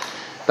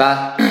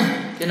 But,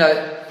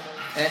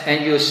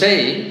 and you'll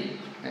see,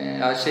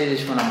 and I see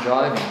this when I'm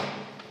driving,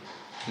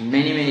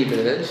 many, many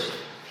birds,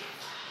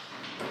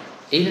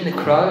 even the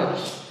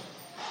crows.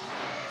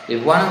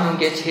 If one of them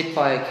gets hit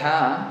by a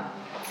car,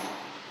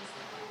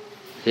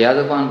 the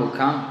other one will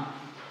come,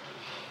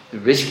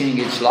 risking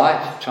its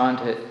life, trying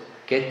to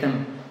get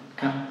them,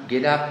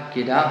 get up,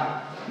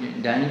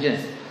 danger,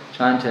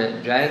 trying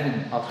to drag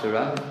them off the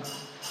road.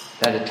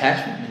 That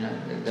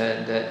attachment,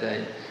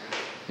 they're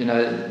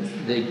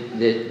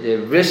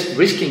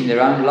risking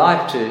their own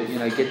life to,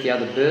 get the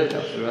other bird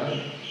off the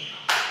road.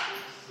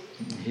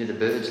 You hear the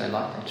birds, they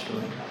like that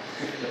story.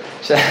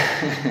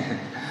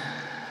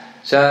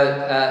 So,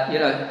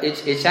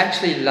 it's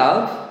actually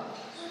love,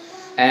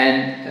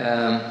 and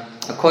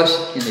of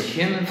course, in the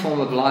human form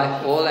of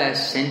life, all our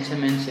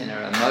sentiments and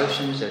our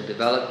emotions are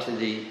developed to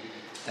the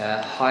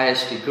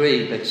highest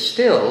degree, but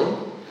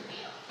still,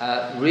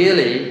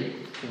 really,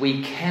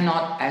 we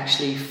cannot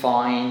actually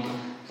find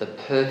the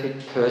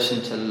perfect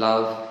person to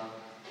love,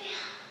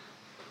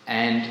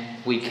 and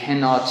we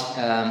cannot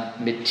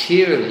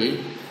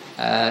materially,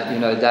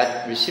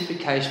 that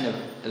reciprocation of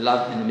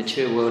love in the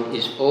material world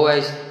is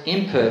always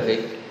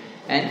imperfect.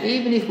 And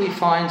even if we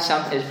find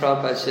some, as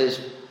Prabhupada says,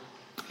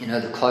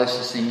 the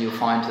closest thing you'll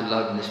find to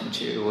love in this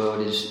material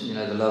world is,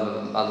 the love of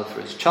a mother for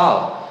its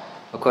child.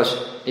 Of course,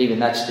 even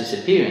that's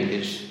disappearing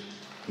because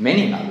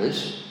many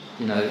mothers,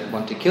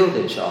 want to kill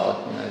their child.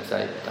 If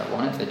they don't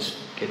want it, let's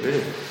get rid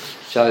of it.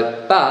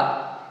 So,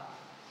 but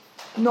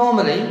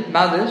normally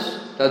mothers,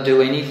 they'll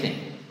do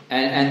anything,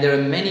 and there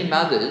are many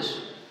mothers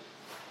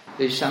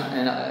who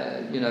there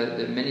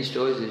are many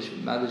stories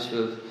of mothers who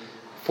have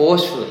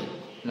forcefully,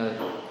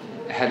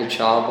 had a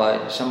child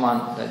by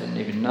someone they didn't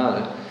even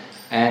know,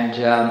 and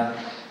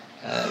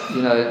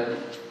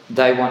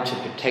they want to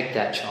protect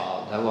that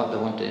child. They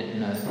want to,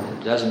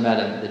 it doesn't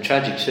matter the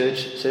tragic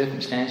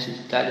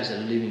circumstances. That is a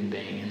living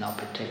being, and they'll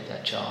protect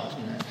that child.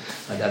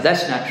 Like that.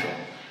 That's natural,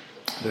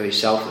 very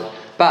selfless.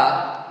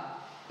 But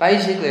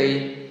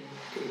basically,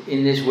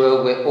 in this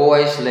world, we're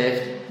always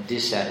left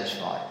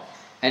dissatisfied.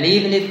 And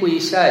even if we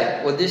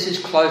say, "Well, this is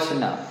close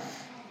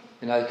enough,"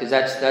 because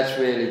that's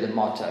really the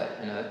motto.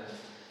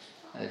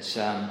 It's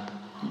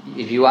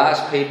if you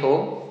ask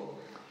people,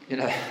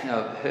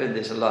 I've heard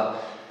this a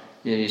lot.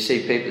 You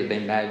see people who've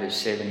been married for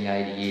 70,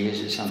 80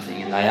 years or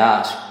something, and they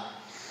ask,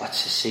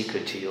 "What's the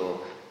secret to your,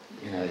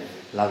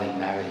 loving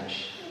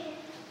marriage?"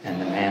 And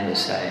the man will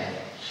say,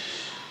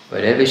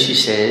 "Whatever she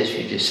says,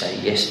 you just say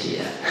yes,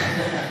 dear."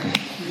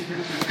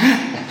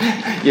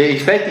 You're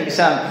expecting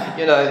some,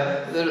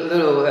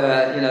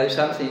 little,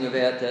 something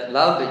about that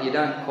love, but you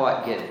don't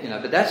quite get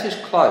it, But that's as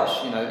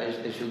close,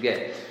 as you'll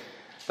get.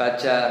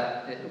 But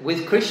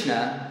with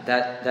Krishna,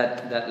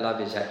 that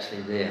love is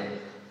actually there.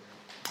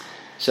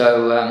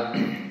 So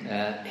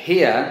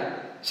here,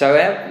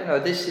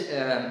 this,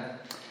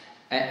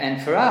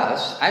 and for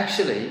us,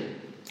 actually,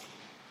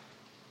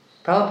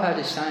 Prabhupada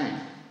is saying,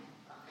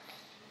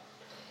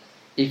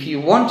 if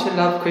you want to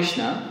love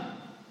Krishna,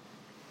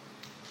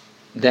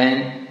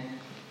 then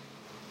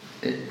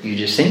you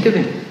just think of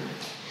him.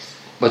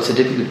 What's the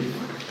difficulty?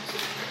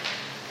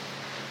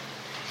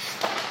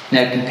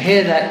 Now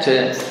compare that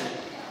to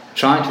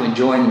trying to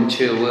enjoy in the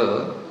material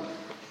world.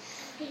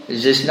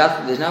 There's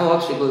no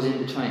obstacles in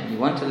between. You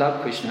want to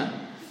love Krishna,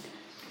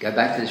 go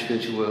back to the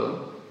spiritual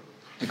world,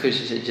 and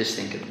Krishna said, just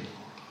think of him.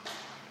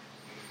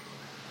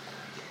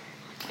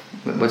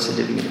 What's the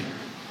difficulty?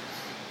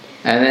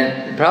 And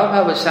then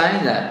Prabhupada was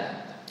saying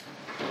that,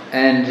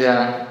 and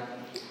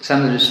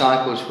some of the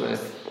disciples were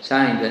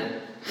saying that.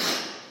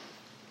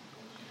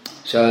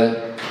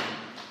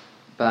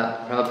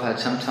 But Prabhupada,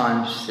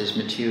 sometimes there's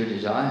material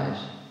desires,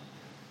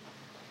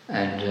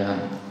 and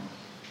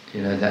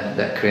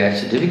that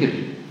creates a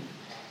difficulty.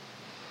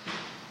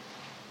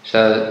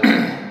 So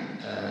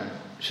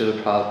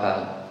Srila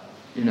Prabhupada,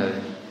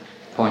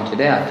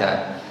 pointed out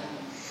that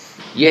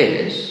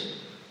yes,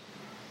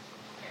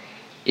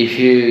 if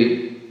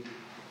you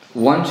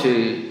want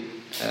to,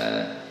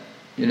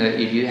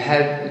 if you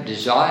have a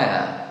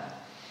desire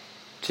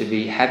to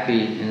be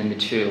happy in the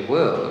material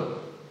world,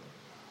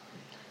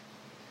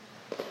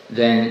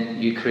 then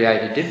you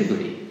create a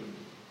difficulty.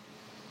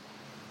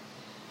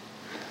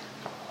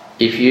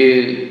 If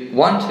you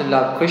want to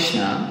love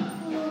Krishna,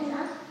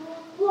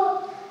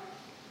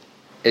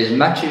 as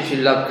much as you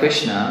love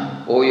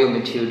Krishna, all your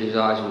material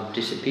desires will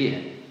disappear.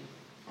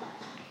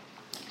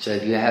 So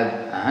if you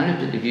have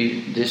if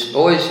you just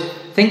always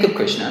think of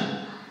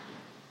Krishna,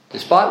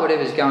 despite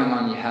whatever's going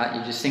on in your heart,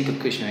 you just think of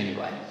Krishna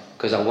anyway,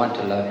 because I want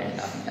to love him,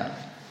 nothing else.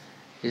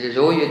 He says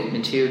all your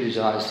material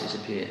desires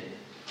disappear.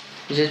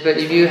 He says, but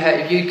if you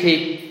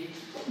keep,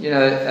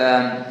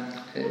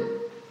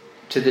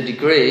 to the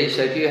degree,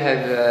 so if you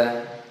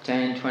have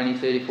 10, 20,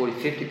 30, 40,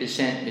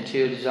 50%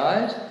 material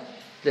desires,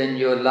 then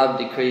your love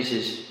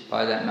decreases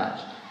by that much.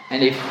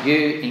 And if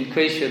you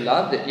increase your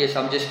love, that yes,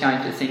 I'm just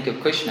going to think of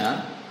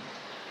Krishna,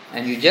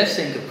 and you just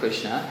think of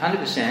Krishna,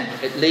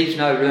 100%, it leaves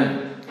no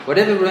room.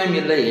 Whatever room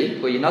you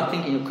leave, where you're not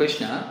thinking of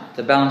Krishna,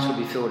 the balance will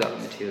be filled up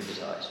with material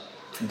desires.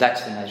 And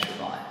that's the nature of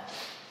mind.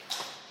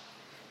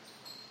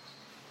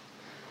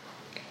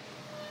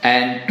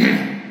 And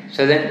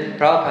so then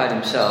Prabhupada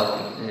himself,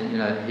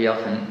 he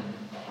often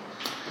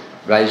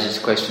raises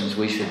questions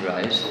we should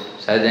raise.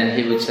 So then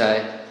he would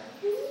say,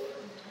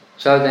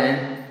 so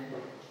then,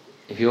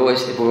 if we're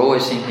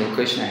always thinking of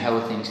Krishna, how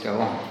will things go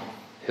on?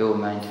 Who will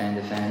maintain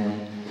the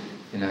family?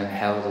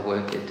 How will the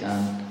work get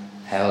done?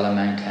 How will I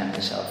maintain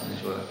myself in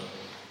this work?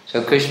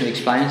 So Krishna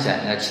explains that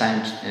in that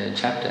same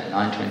chapter,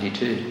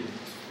 9.22,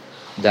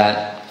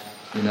 that,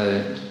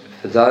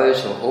 for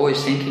those who are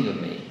always thinking of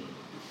me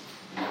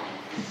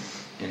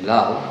in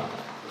love,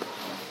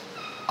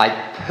 I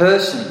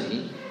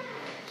personally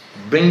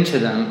bring to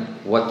them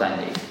what they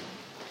need.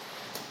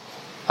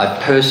 I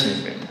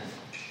personally bring them.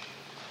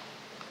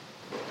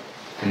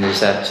 And there's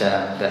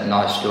that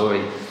nice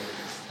story.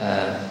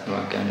 I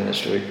won't go into that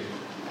story.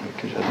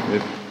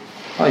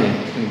 Oh yeah,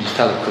 let me just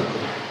tell it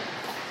quickly.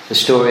 The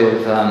story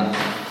of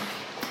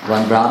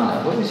one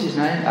Brahmana. What was his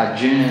name?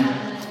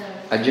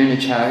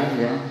 Arjunachari,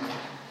 yeah.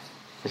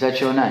 Is that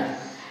your name?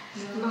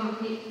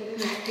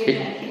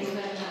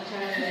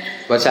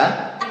 What's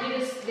that?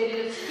 They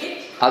did a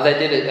skit. Oh, they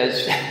did it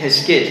as a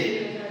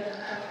skit.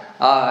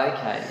 Oh,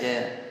 okay,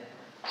 yeah.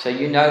 So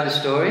you know the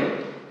story?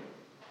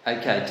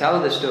 Okay, tell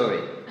the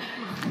story.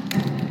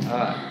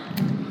 Alright.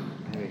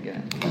 Here we go.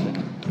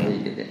 There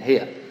you get it.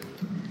 Here.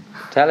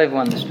 Tell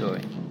everyone the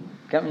story.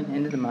 Come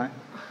into the mic.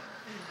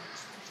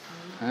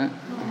 Huh?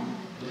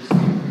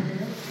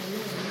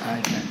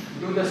 Okay.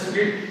 Do the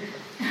skit.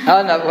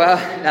 Oh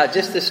no,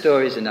 just the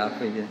story's enough.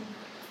 We do.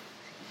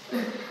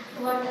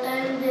 One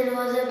time there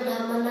was a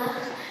Brahmana,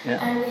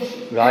 Yeah. and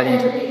he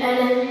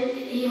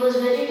was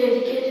very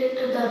dedicated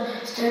to the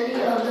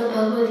study of the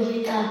Bhagavad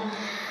Gita.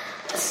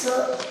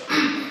 So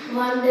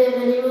one day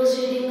when he was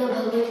reading the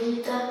Bhagavad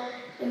Gita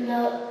in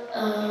the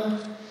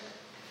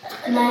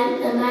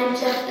 9th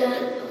chapter,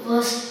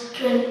 verse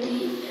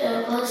 22,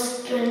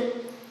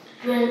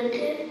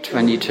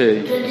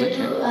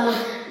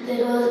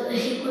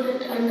 he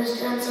couldn't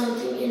understand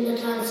something in the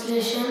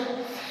translation.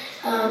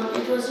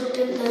 It was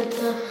written that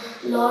the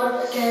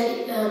Lord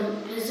carry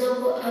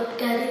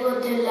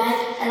what they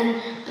lack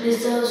and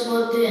preserves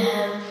what they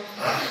have.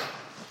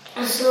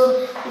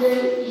 So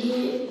then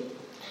he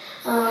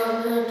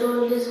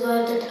told his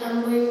wife that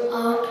I'm going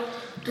out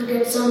to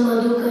get some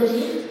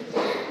madhukari.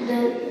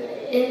 Then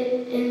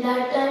in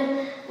that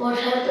time, what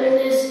happened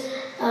is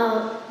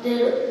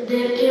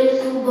there came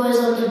two boys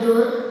on the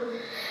door,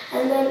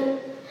 and then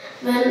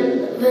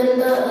when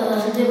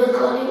they were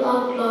calling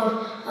out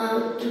loud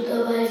to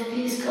the wife,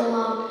 please come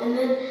out. And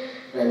then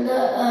when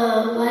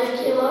the wife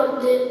came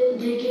out, they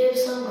gave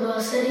some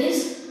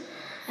groceries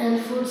and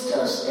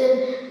foodstuffs.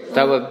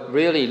 They were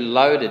really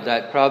loaded.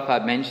 That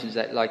Prabhupada mentions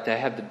that, like they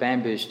have the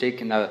bamboo stick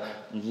and they were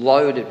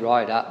loaded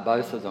right up,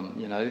 both of them,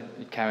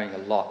 carrying a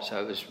lot. So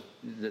it was,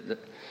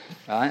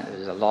 right? It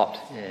was a lot,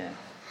 yeah.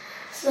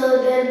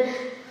 So then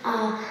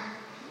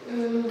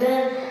when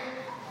they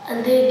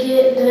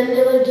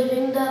were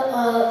giving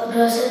the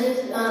groceries,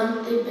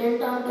 they bent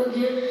down to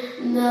give.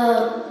 The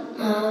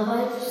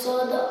wife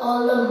saw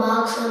all the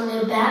marks on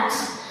their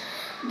backs.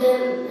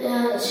 Then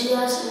she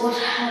asked, what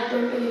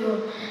happened to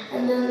you?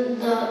 And then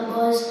the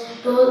boys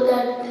told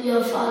that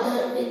your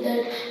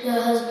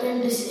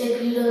husband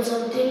disagreed on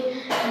something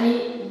and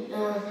he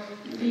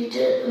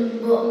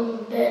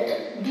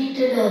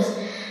beated us.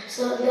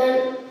 So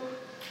then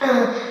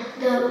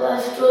the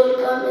wife told,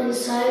 come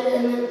inside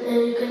and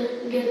then you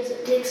can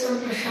take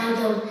some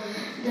prasadam.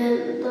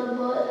 Then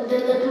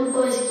the two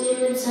boys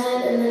came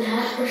inside and then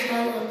had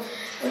prasadam.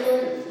 And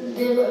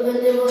then when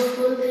they were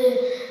full,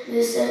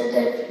 they said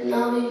that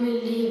now we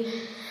will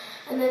leave.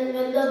 And then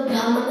when the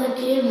Brahmana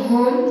came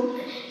home,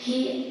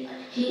 the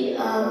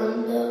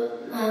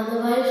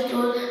wife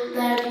told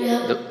that you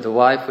have... The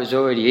wife was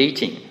already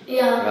eating,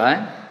 yeah.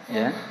 Right?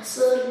 Yeah.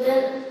 So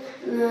then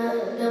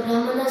the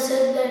Brahmana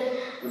said that,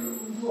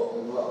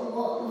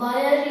 why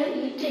are you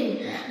eating?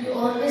 You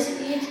always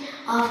eat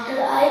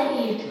after I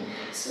eat.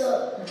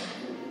 So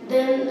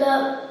then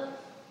the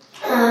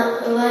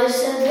wife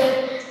said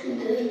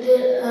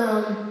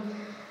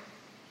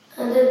that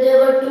there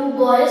were two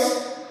boys.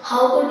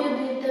 How could you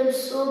beat them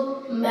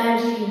so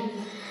badly?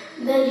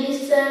 Then he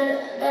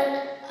said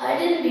that I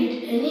didn't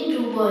beat any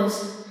two boys.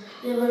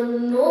 There were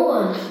no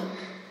one.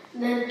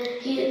 Then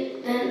he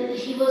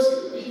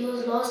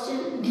was lost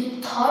in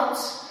deep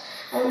thoughts.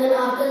 And then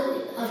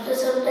after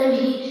some time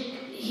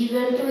he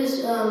went to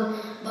his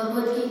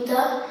Bhagavad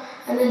Gita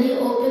and then he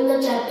opened the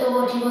chapter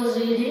what he was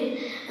reading,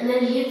 and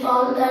then he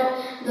found that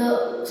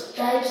the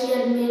strike he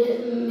had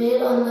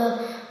made on the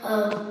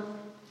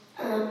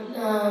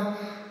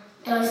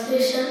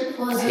translation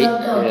was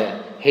rubbed out.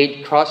 Yeah.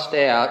 He'd crossed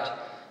out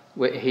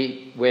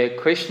where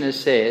Krishna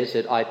says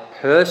that I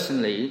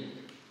personally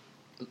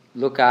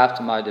look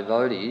after my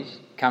devotees,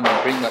 come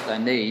and bring what they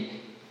need.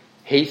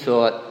 He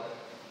thought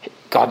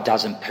God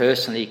doesn't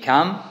personally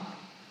come,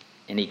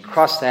 and he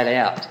crossed that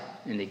out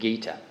in the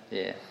Gita.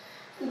 Yeah.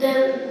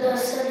 Then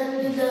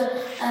suddenly the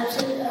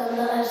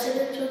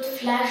absolute truth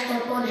flashed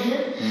upon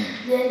him.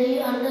 Then he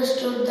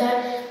understood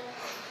that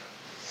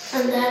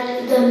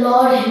the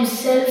Lord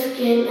himself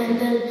came and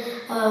then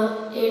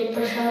ate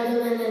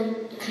prasadam and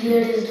then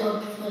cleared his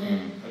doubt for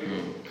him.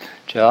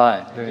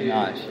 Jai, very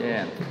nice,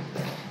 yeah.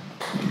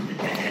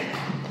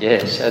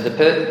 Yeah, so the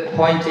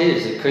point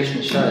is that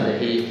Krishna showed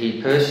that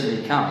he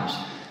personally comes.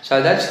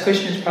 So that's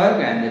Krishna's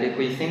program, that if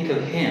we think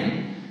of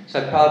him,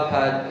 so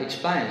Prabhupada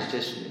explains,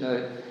 just,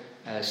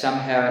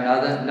 somehow or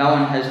another, no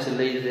one has to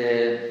leave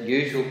their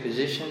usual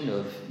position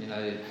of,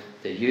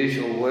 their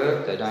usual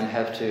work. They don't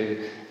have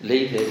to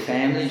leave their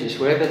family. Just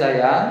wherever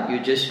they are, you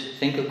just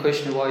think of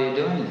Krishna while you're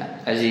doing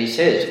that. As he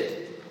says,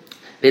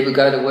 people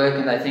go to work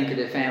and they think of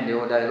their family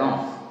all day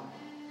long.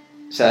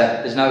 So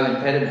there's no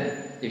impediment.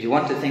 If you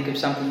want to think of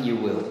something, you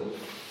will.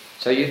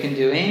 So you can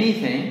do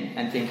anything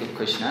and think of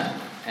Krishna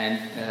and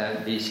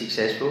be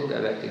successful,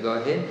 go back to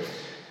Godhead.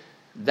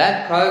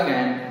 That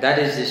program, that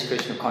is this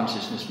Krishna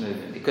consciousness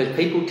movement, because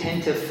people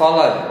tend to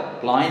follow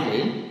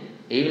blindly,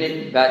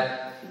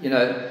 but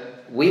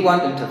we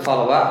want them to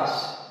follow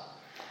us.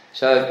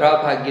 So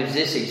Prabhupada gives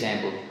this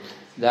example,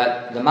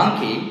 that the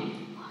monkey,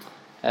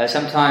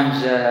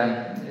 sometimes,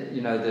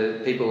 the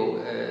people,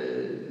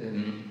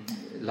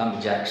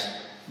 lumberjacks,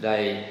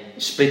 they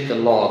split the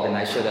log and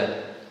they sort of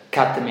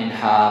cut them in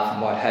half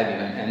and what have you.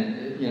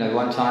 And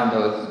one time they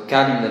were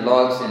cutting the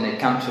logs and it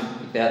comes to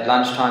about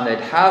lunchtime, they'd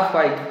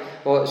halfway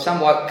or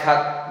somewhat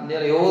cut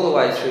nearly all the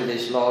way through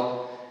this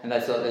log, and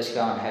they thought, let's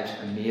go and have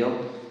a meal.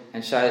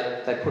 And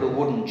so they put a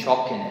wooden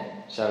chock in it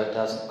so it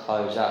doesn't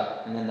close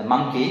up. And then the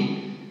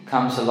monkey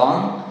comes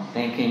along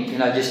thinking,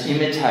 just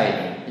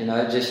imitating,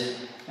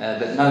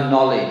 but no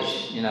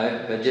knowledge,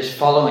 but just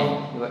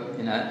following,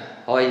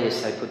 oh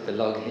yes, they put the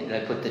log here,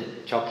 they put the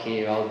chock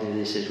here, I'll do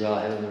this as well,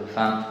 have a little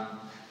fun.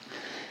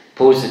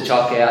 Pulls the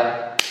chock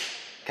out,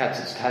 cuts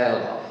its tail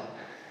off.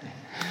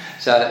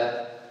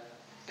 So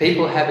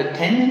people have a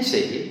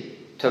tendency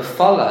to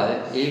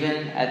follow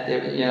even at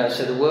their,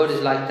 so the world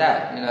is like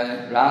that,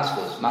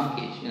 rascals,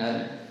 monkeys,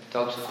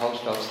 dogs,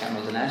 hogs, dogs,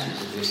 camels and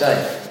asses, as we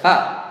say.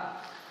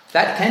 But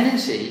that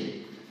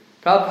tendency,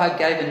 Prabhupada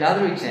gave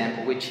another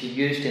example which he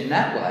used in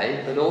that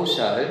way, but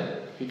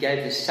also he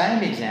gave the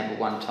same example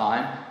one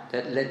time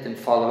that let them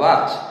follow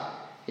us.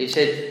 He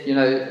said,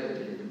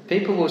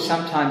 people will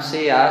sometimes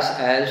see us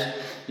as,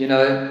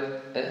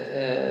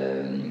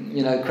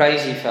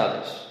 crazy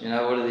fellas.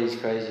 What are these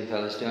crazy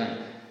fellas doing?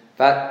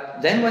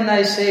 But then when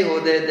they see,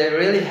 they're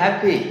really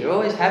happy, they're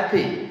always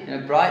happy,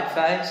 bright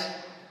face,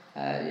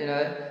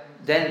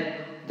 then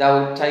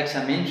they'll take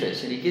some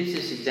interest. And he gives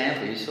this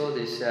example. You saw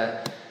this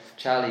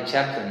Charlie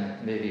Chaplin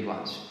movie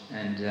once,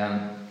 and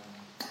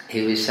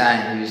he was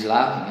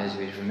laughing as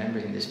he was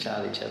remembering this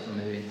Charlie Chaplin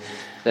movie,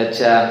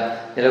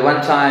 that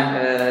one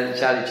time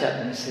Charlie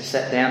Chaplin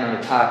sat down on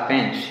a park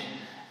bench,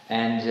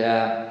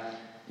 and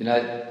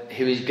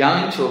he was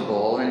going to a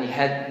ball, and he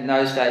had, in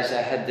those days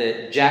they had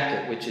the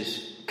jacket, which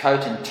is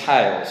coat and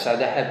tail, so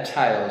they have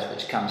tails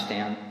which comes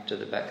down to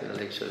the back of the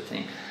leg, sort of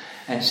thing.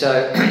 And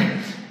so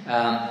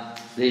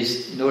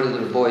these naughty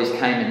little boys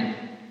came and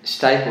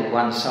stapled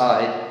one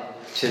side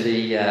to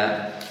the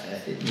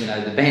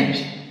the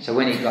bench. So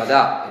when he got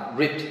up, it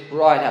ripped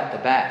right up the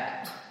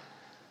back,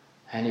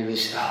 and he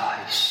was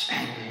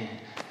angry,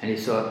 and he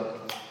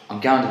thought,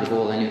 I'm going to the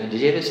ball anyway. Did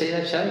you ever see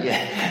that show?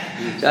 Yeah.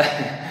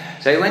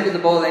 So he went to the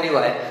ball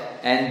anyway,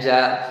 and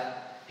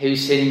he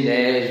was sitting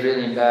there. He was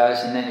really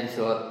embarrassed, and then he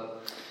thought,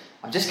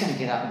 I'm just going to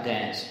get up and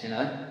dance,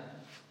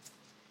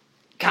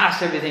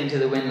 cast everything to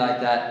the wind like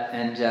that.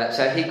 And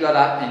so he got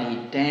up and he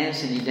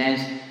danced,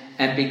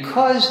 and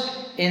because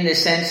in the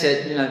sense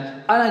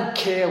that, I don't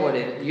care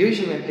whatever.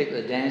 Usually when people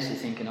are dancing,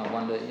 thinking, I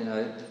wonder,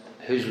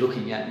 who's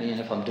looking at me and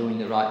if I'm doing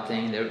the right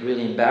thing. They're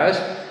really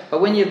embarrassed.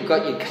 But when you've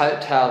got your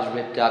coattails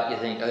ripped up, you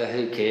think, oh,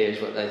 who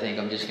cares what they think?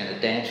 I'm just going to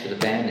dance with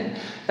abandon.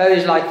 So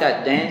he's like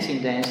that,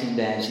 dancing.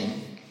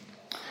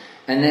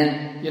 And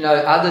then,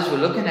 others were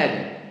looking at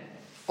him.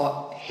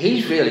 Oh,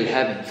 he's really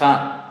having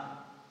fun.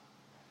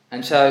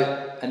 And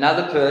so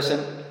another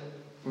person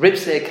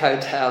rips their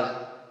coattails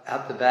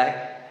up the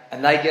back,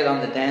 and they get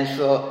on the dance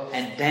floor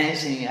and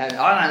dancing. I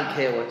don't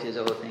care what you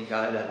all think.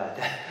 I don't like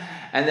that.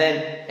 And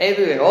then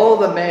everywhere, all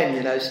the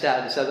men,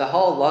 started. So the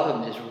whole lot of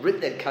them just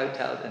ripped their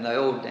coattails and they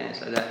all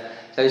danced like that.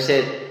 So he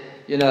said,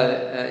 you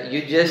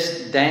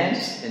just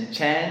dance and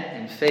chant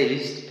and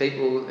feast.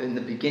 People in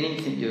the beginning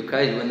think you're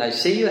crazy. When they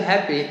see you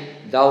happy,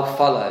 they'll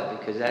follow,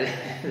 because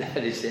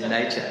that is their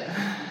nature.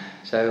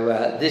 So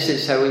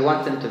so we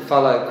want them to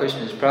follow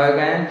Krishna's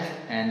program,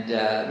 and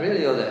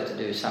really all they have to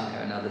do is somehow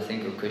or another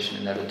think of Krishna,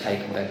 and that'll take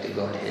them back to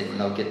Godhead, and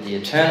they'll get the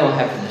eternal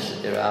happiness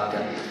that they're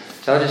after.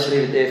 So I'll just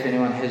leave it there if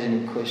anyone has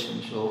any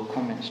questions or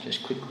comments,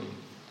 just quickly.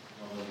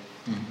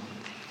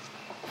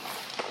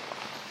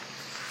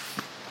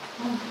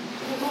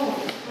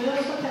 We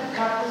also have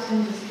couples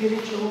in the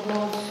spiritual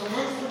world. So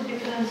what's the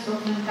difference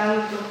of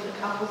mentality of the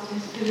couples in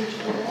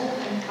spiritual world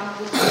and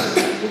couples in the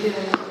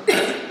physical world?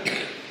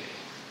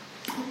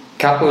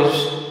 Couples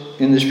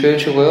in the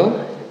spiritual world?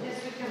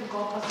 Yes, we have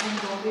gopas and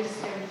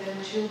gopis, and their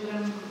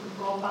children,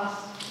 gopas.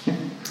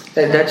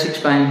 Yeah. That's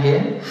explained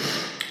here.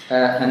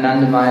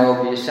 Anandamaya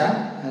Obhyasa,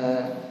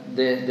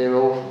 they're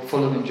all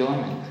full of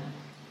enjoyment.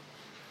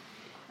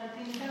 But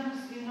in terms,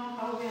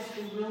 how we have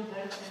to build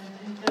that,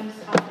 and in terms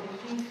how they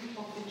think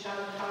of each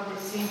other, how they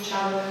see each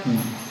other,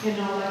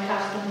 like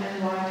husband and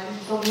wife,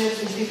 it's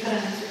obviously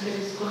different. There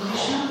is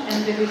condition and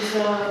there is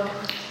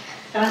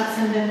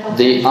transcendental.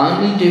 The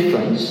only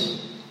difference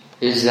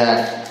is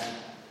that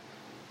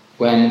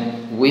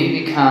when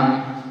we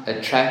become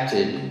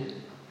attracted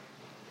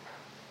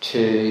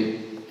to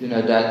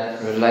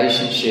that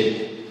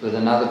relationship with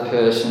another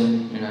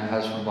person,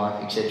 husband,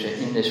 wife, etc.,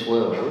 in this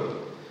world,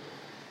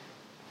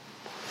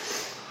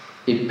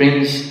 it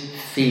brings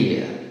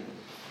fear,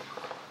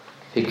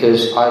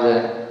 because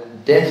either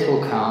death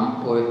will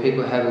come, or if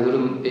people have a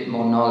little bit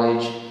more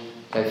knowledge,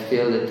 they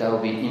feel that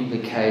they'll be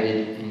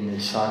implicated in the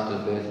cycle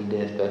of birth and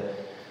death. But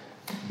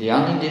the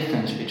only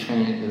difference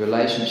between the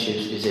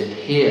relationships is that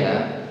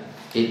here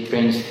it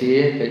brings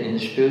fear, but in the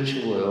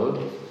spiritual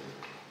world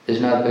there's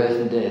no birth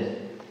and death.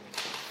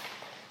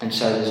 And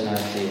so there's no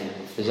fear.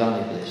 There's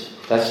only bliss.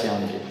 That's the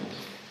only difference.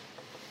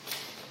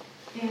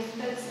 Yes,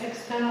 that's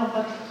external,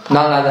 but...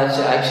 No, that's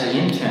actually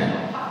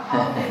internal.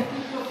 How they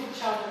think of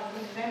each other. For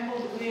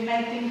example, we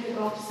may think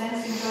of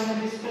sense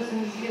enjoyment. This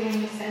person is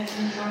giving me sense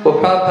enjoyment. Well,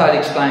 Prabhupada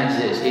explains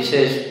this. He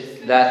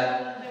says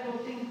that... They will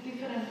think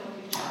different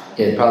of each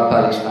other. Yeah,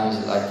 Prabhupada explains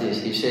it like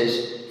this. He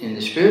says, in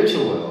the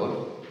spiritual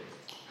world,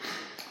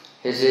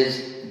 he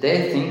says,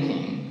 they're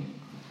thinking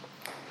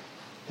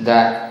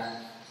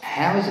that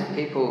how is it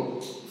people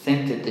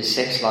think that the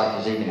sex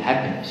life is even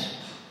happiness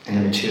in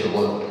the material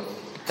world?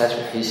 That's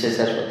what he says.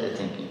 That's what they're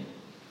thinking.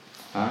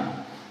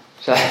 Right?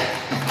 So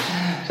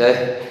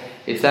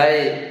if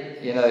they,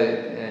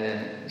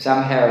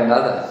 somehow or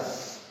another,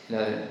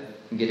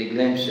 get a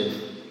glimpse of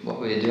what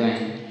we're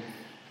doing,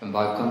 from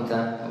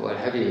Vaikuntha, or what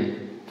have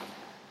you,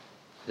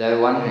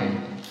 they're wondering,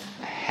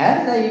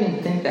 how do they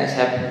even think that's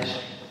happiness?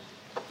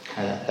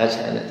 That's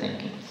how they're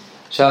thinking.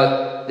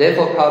 So,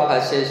 therefore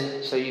Prabhupada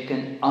says, so you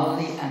can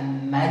only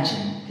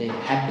imagine their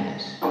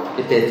happiness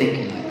if they're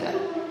thinking like that.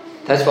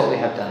 That's what we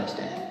have to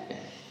understand. Yeah.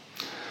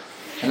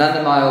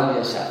 Anandamaya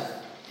Vyasa.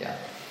 Yeah.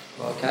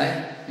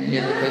 Okay? Any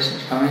other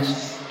questions,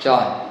 comments?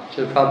 Jai.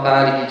 So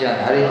Prabhupada ki Jai.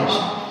 Hare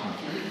Krishna.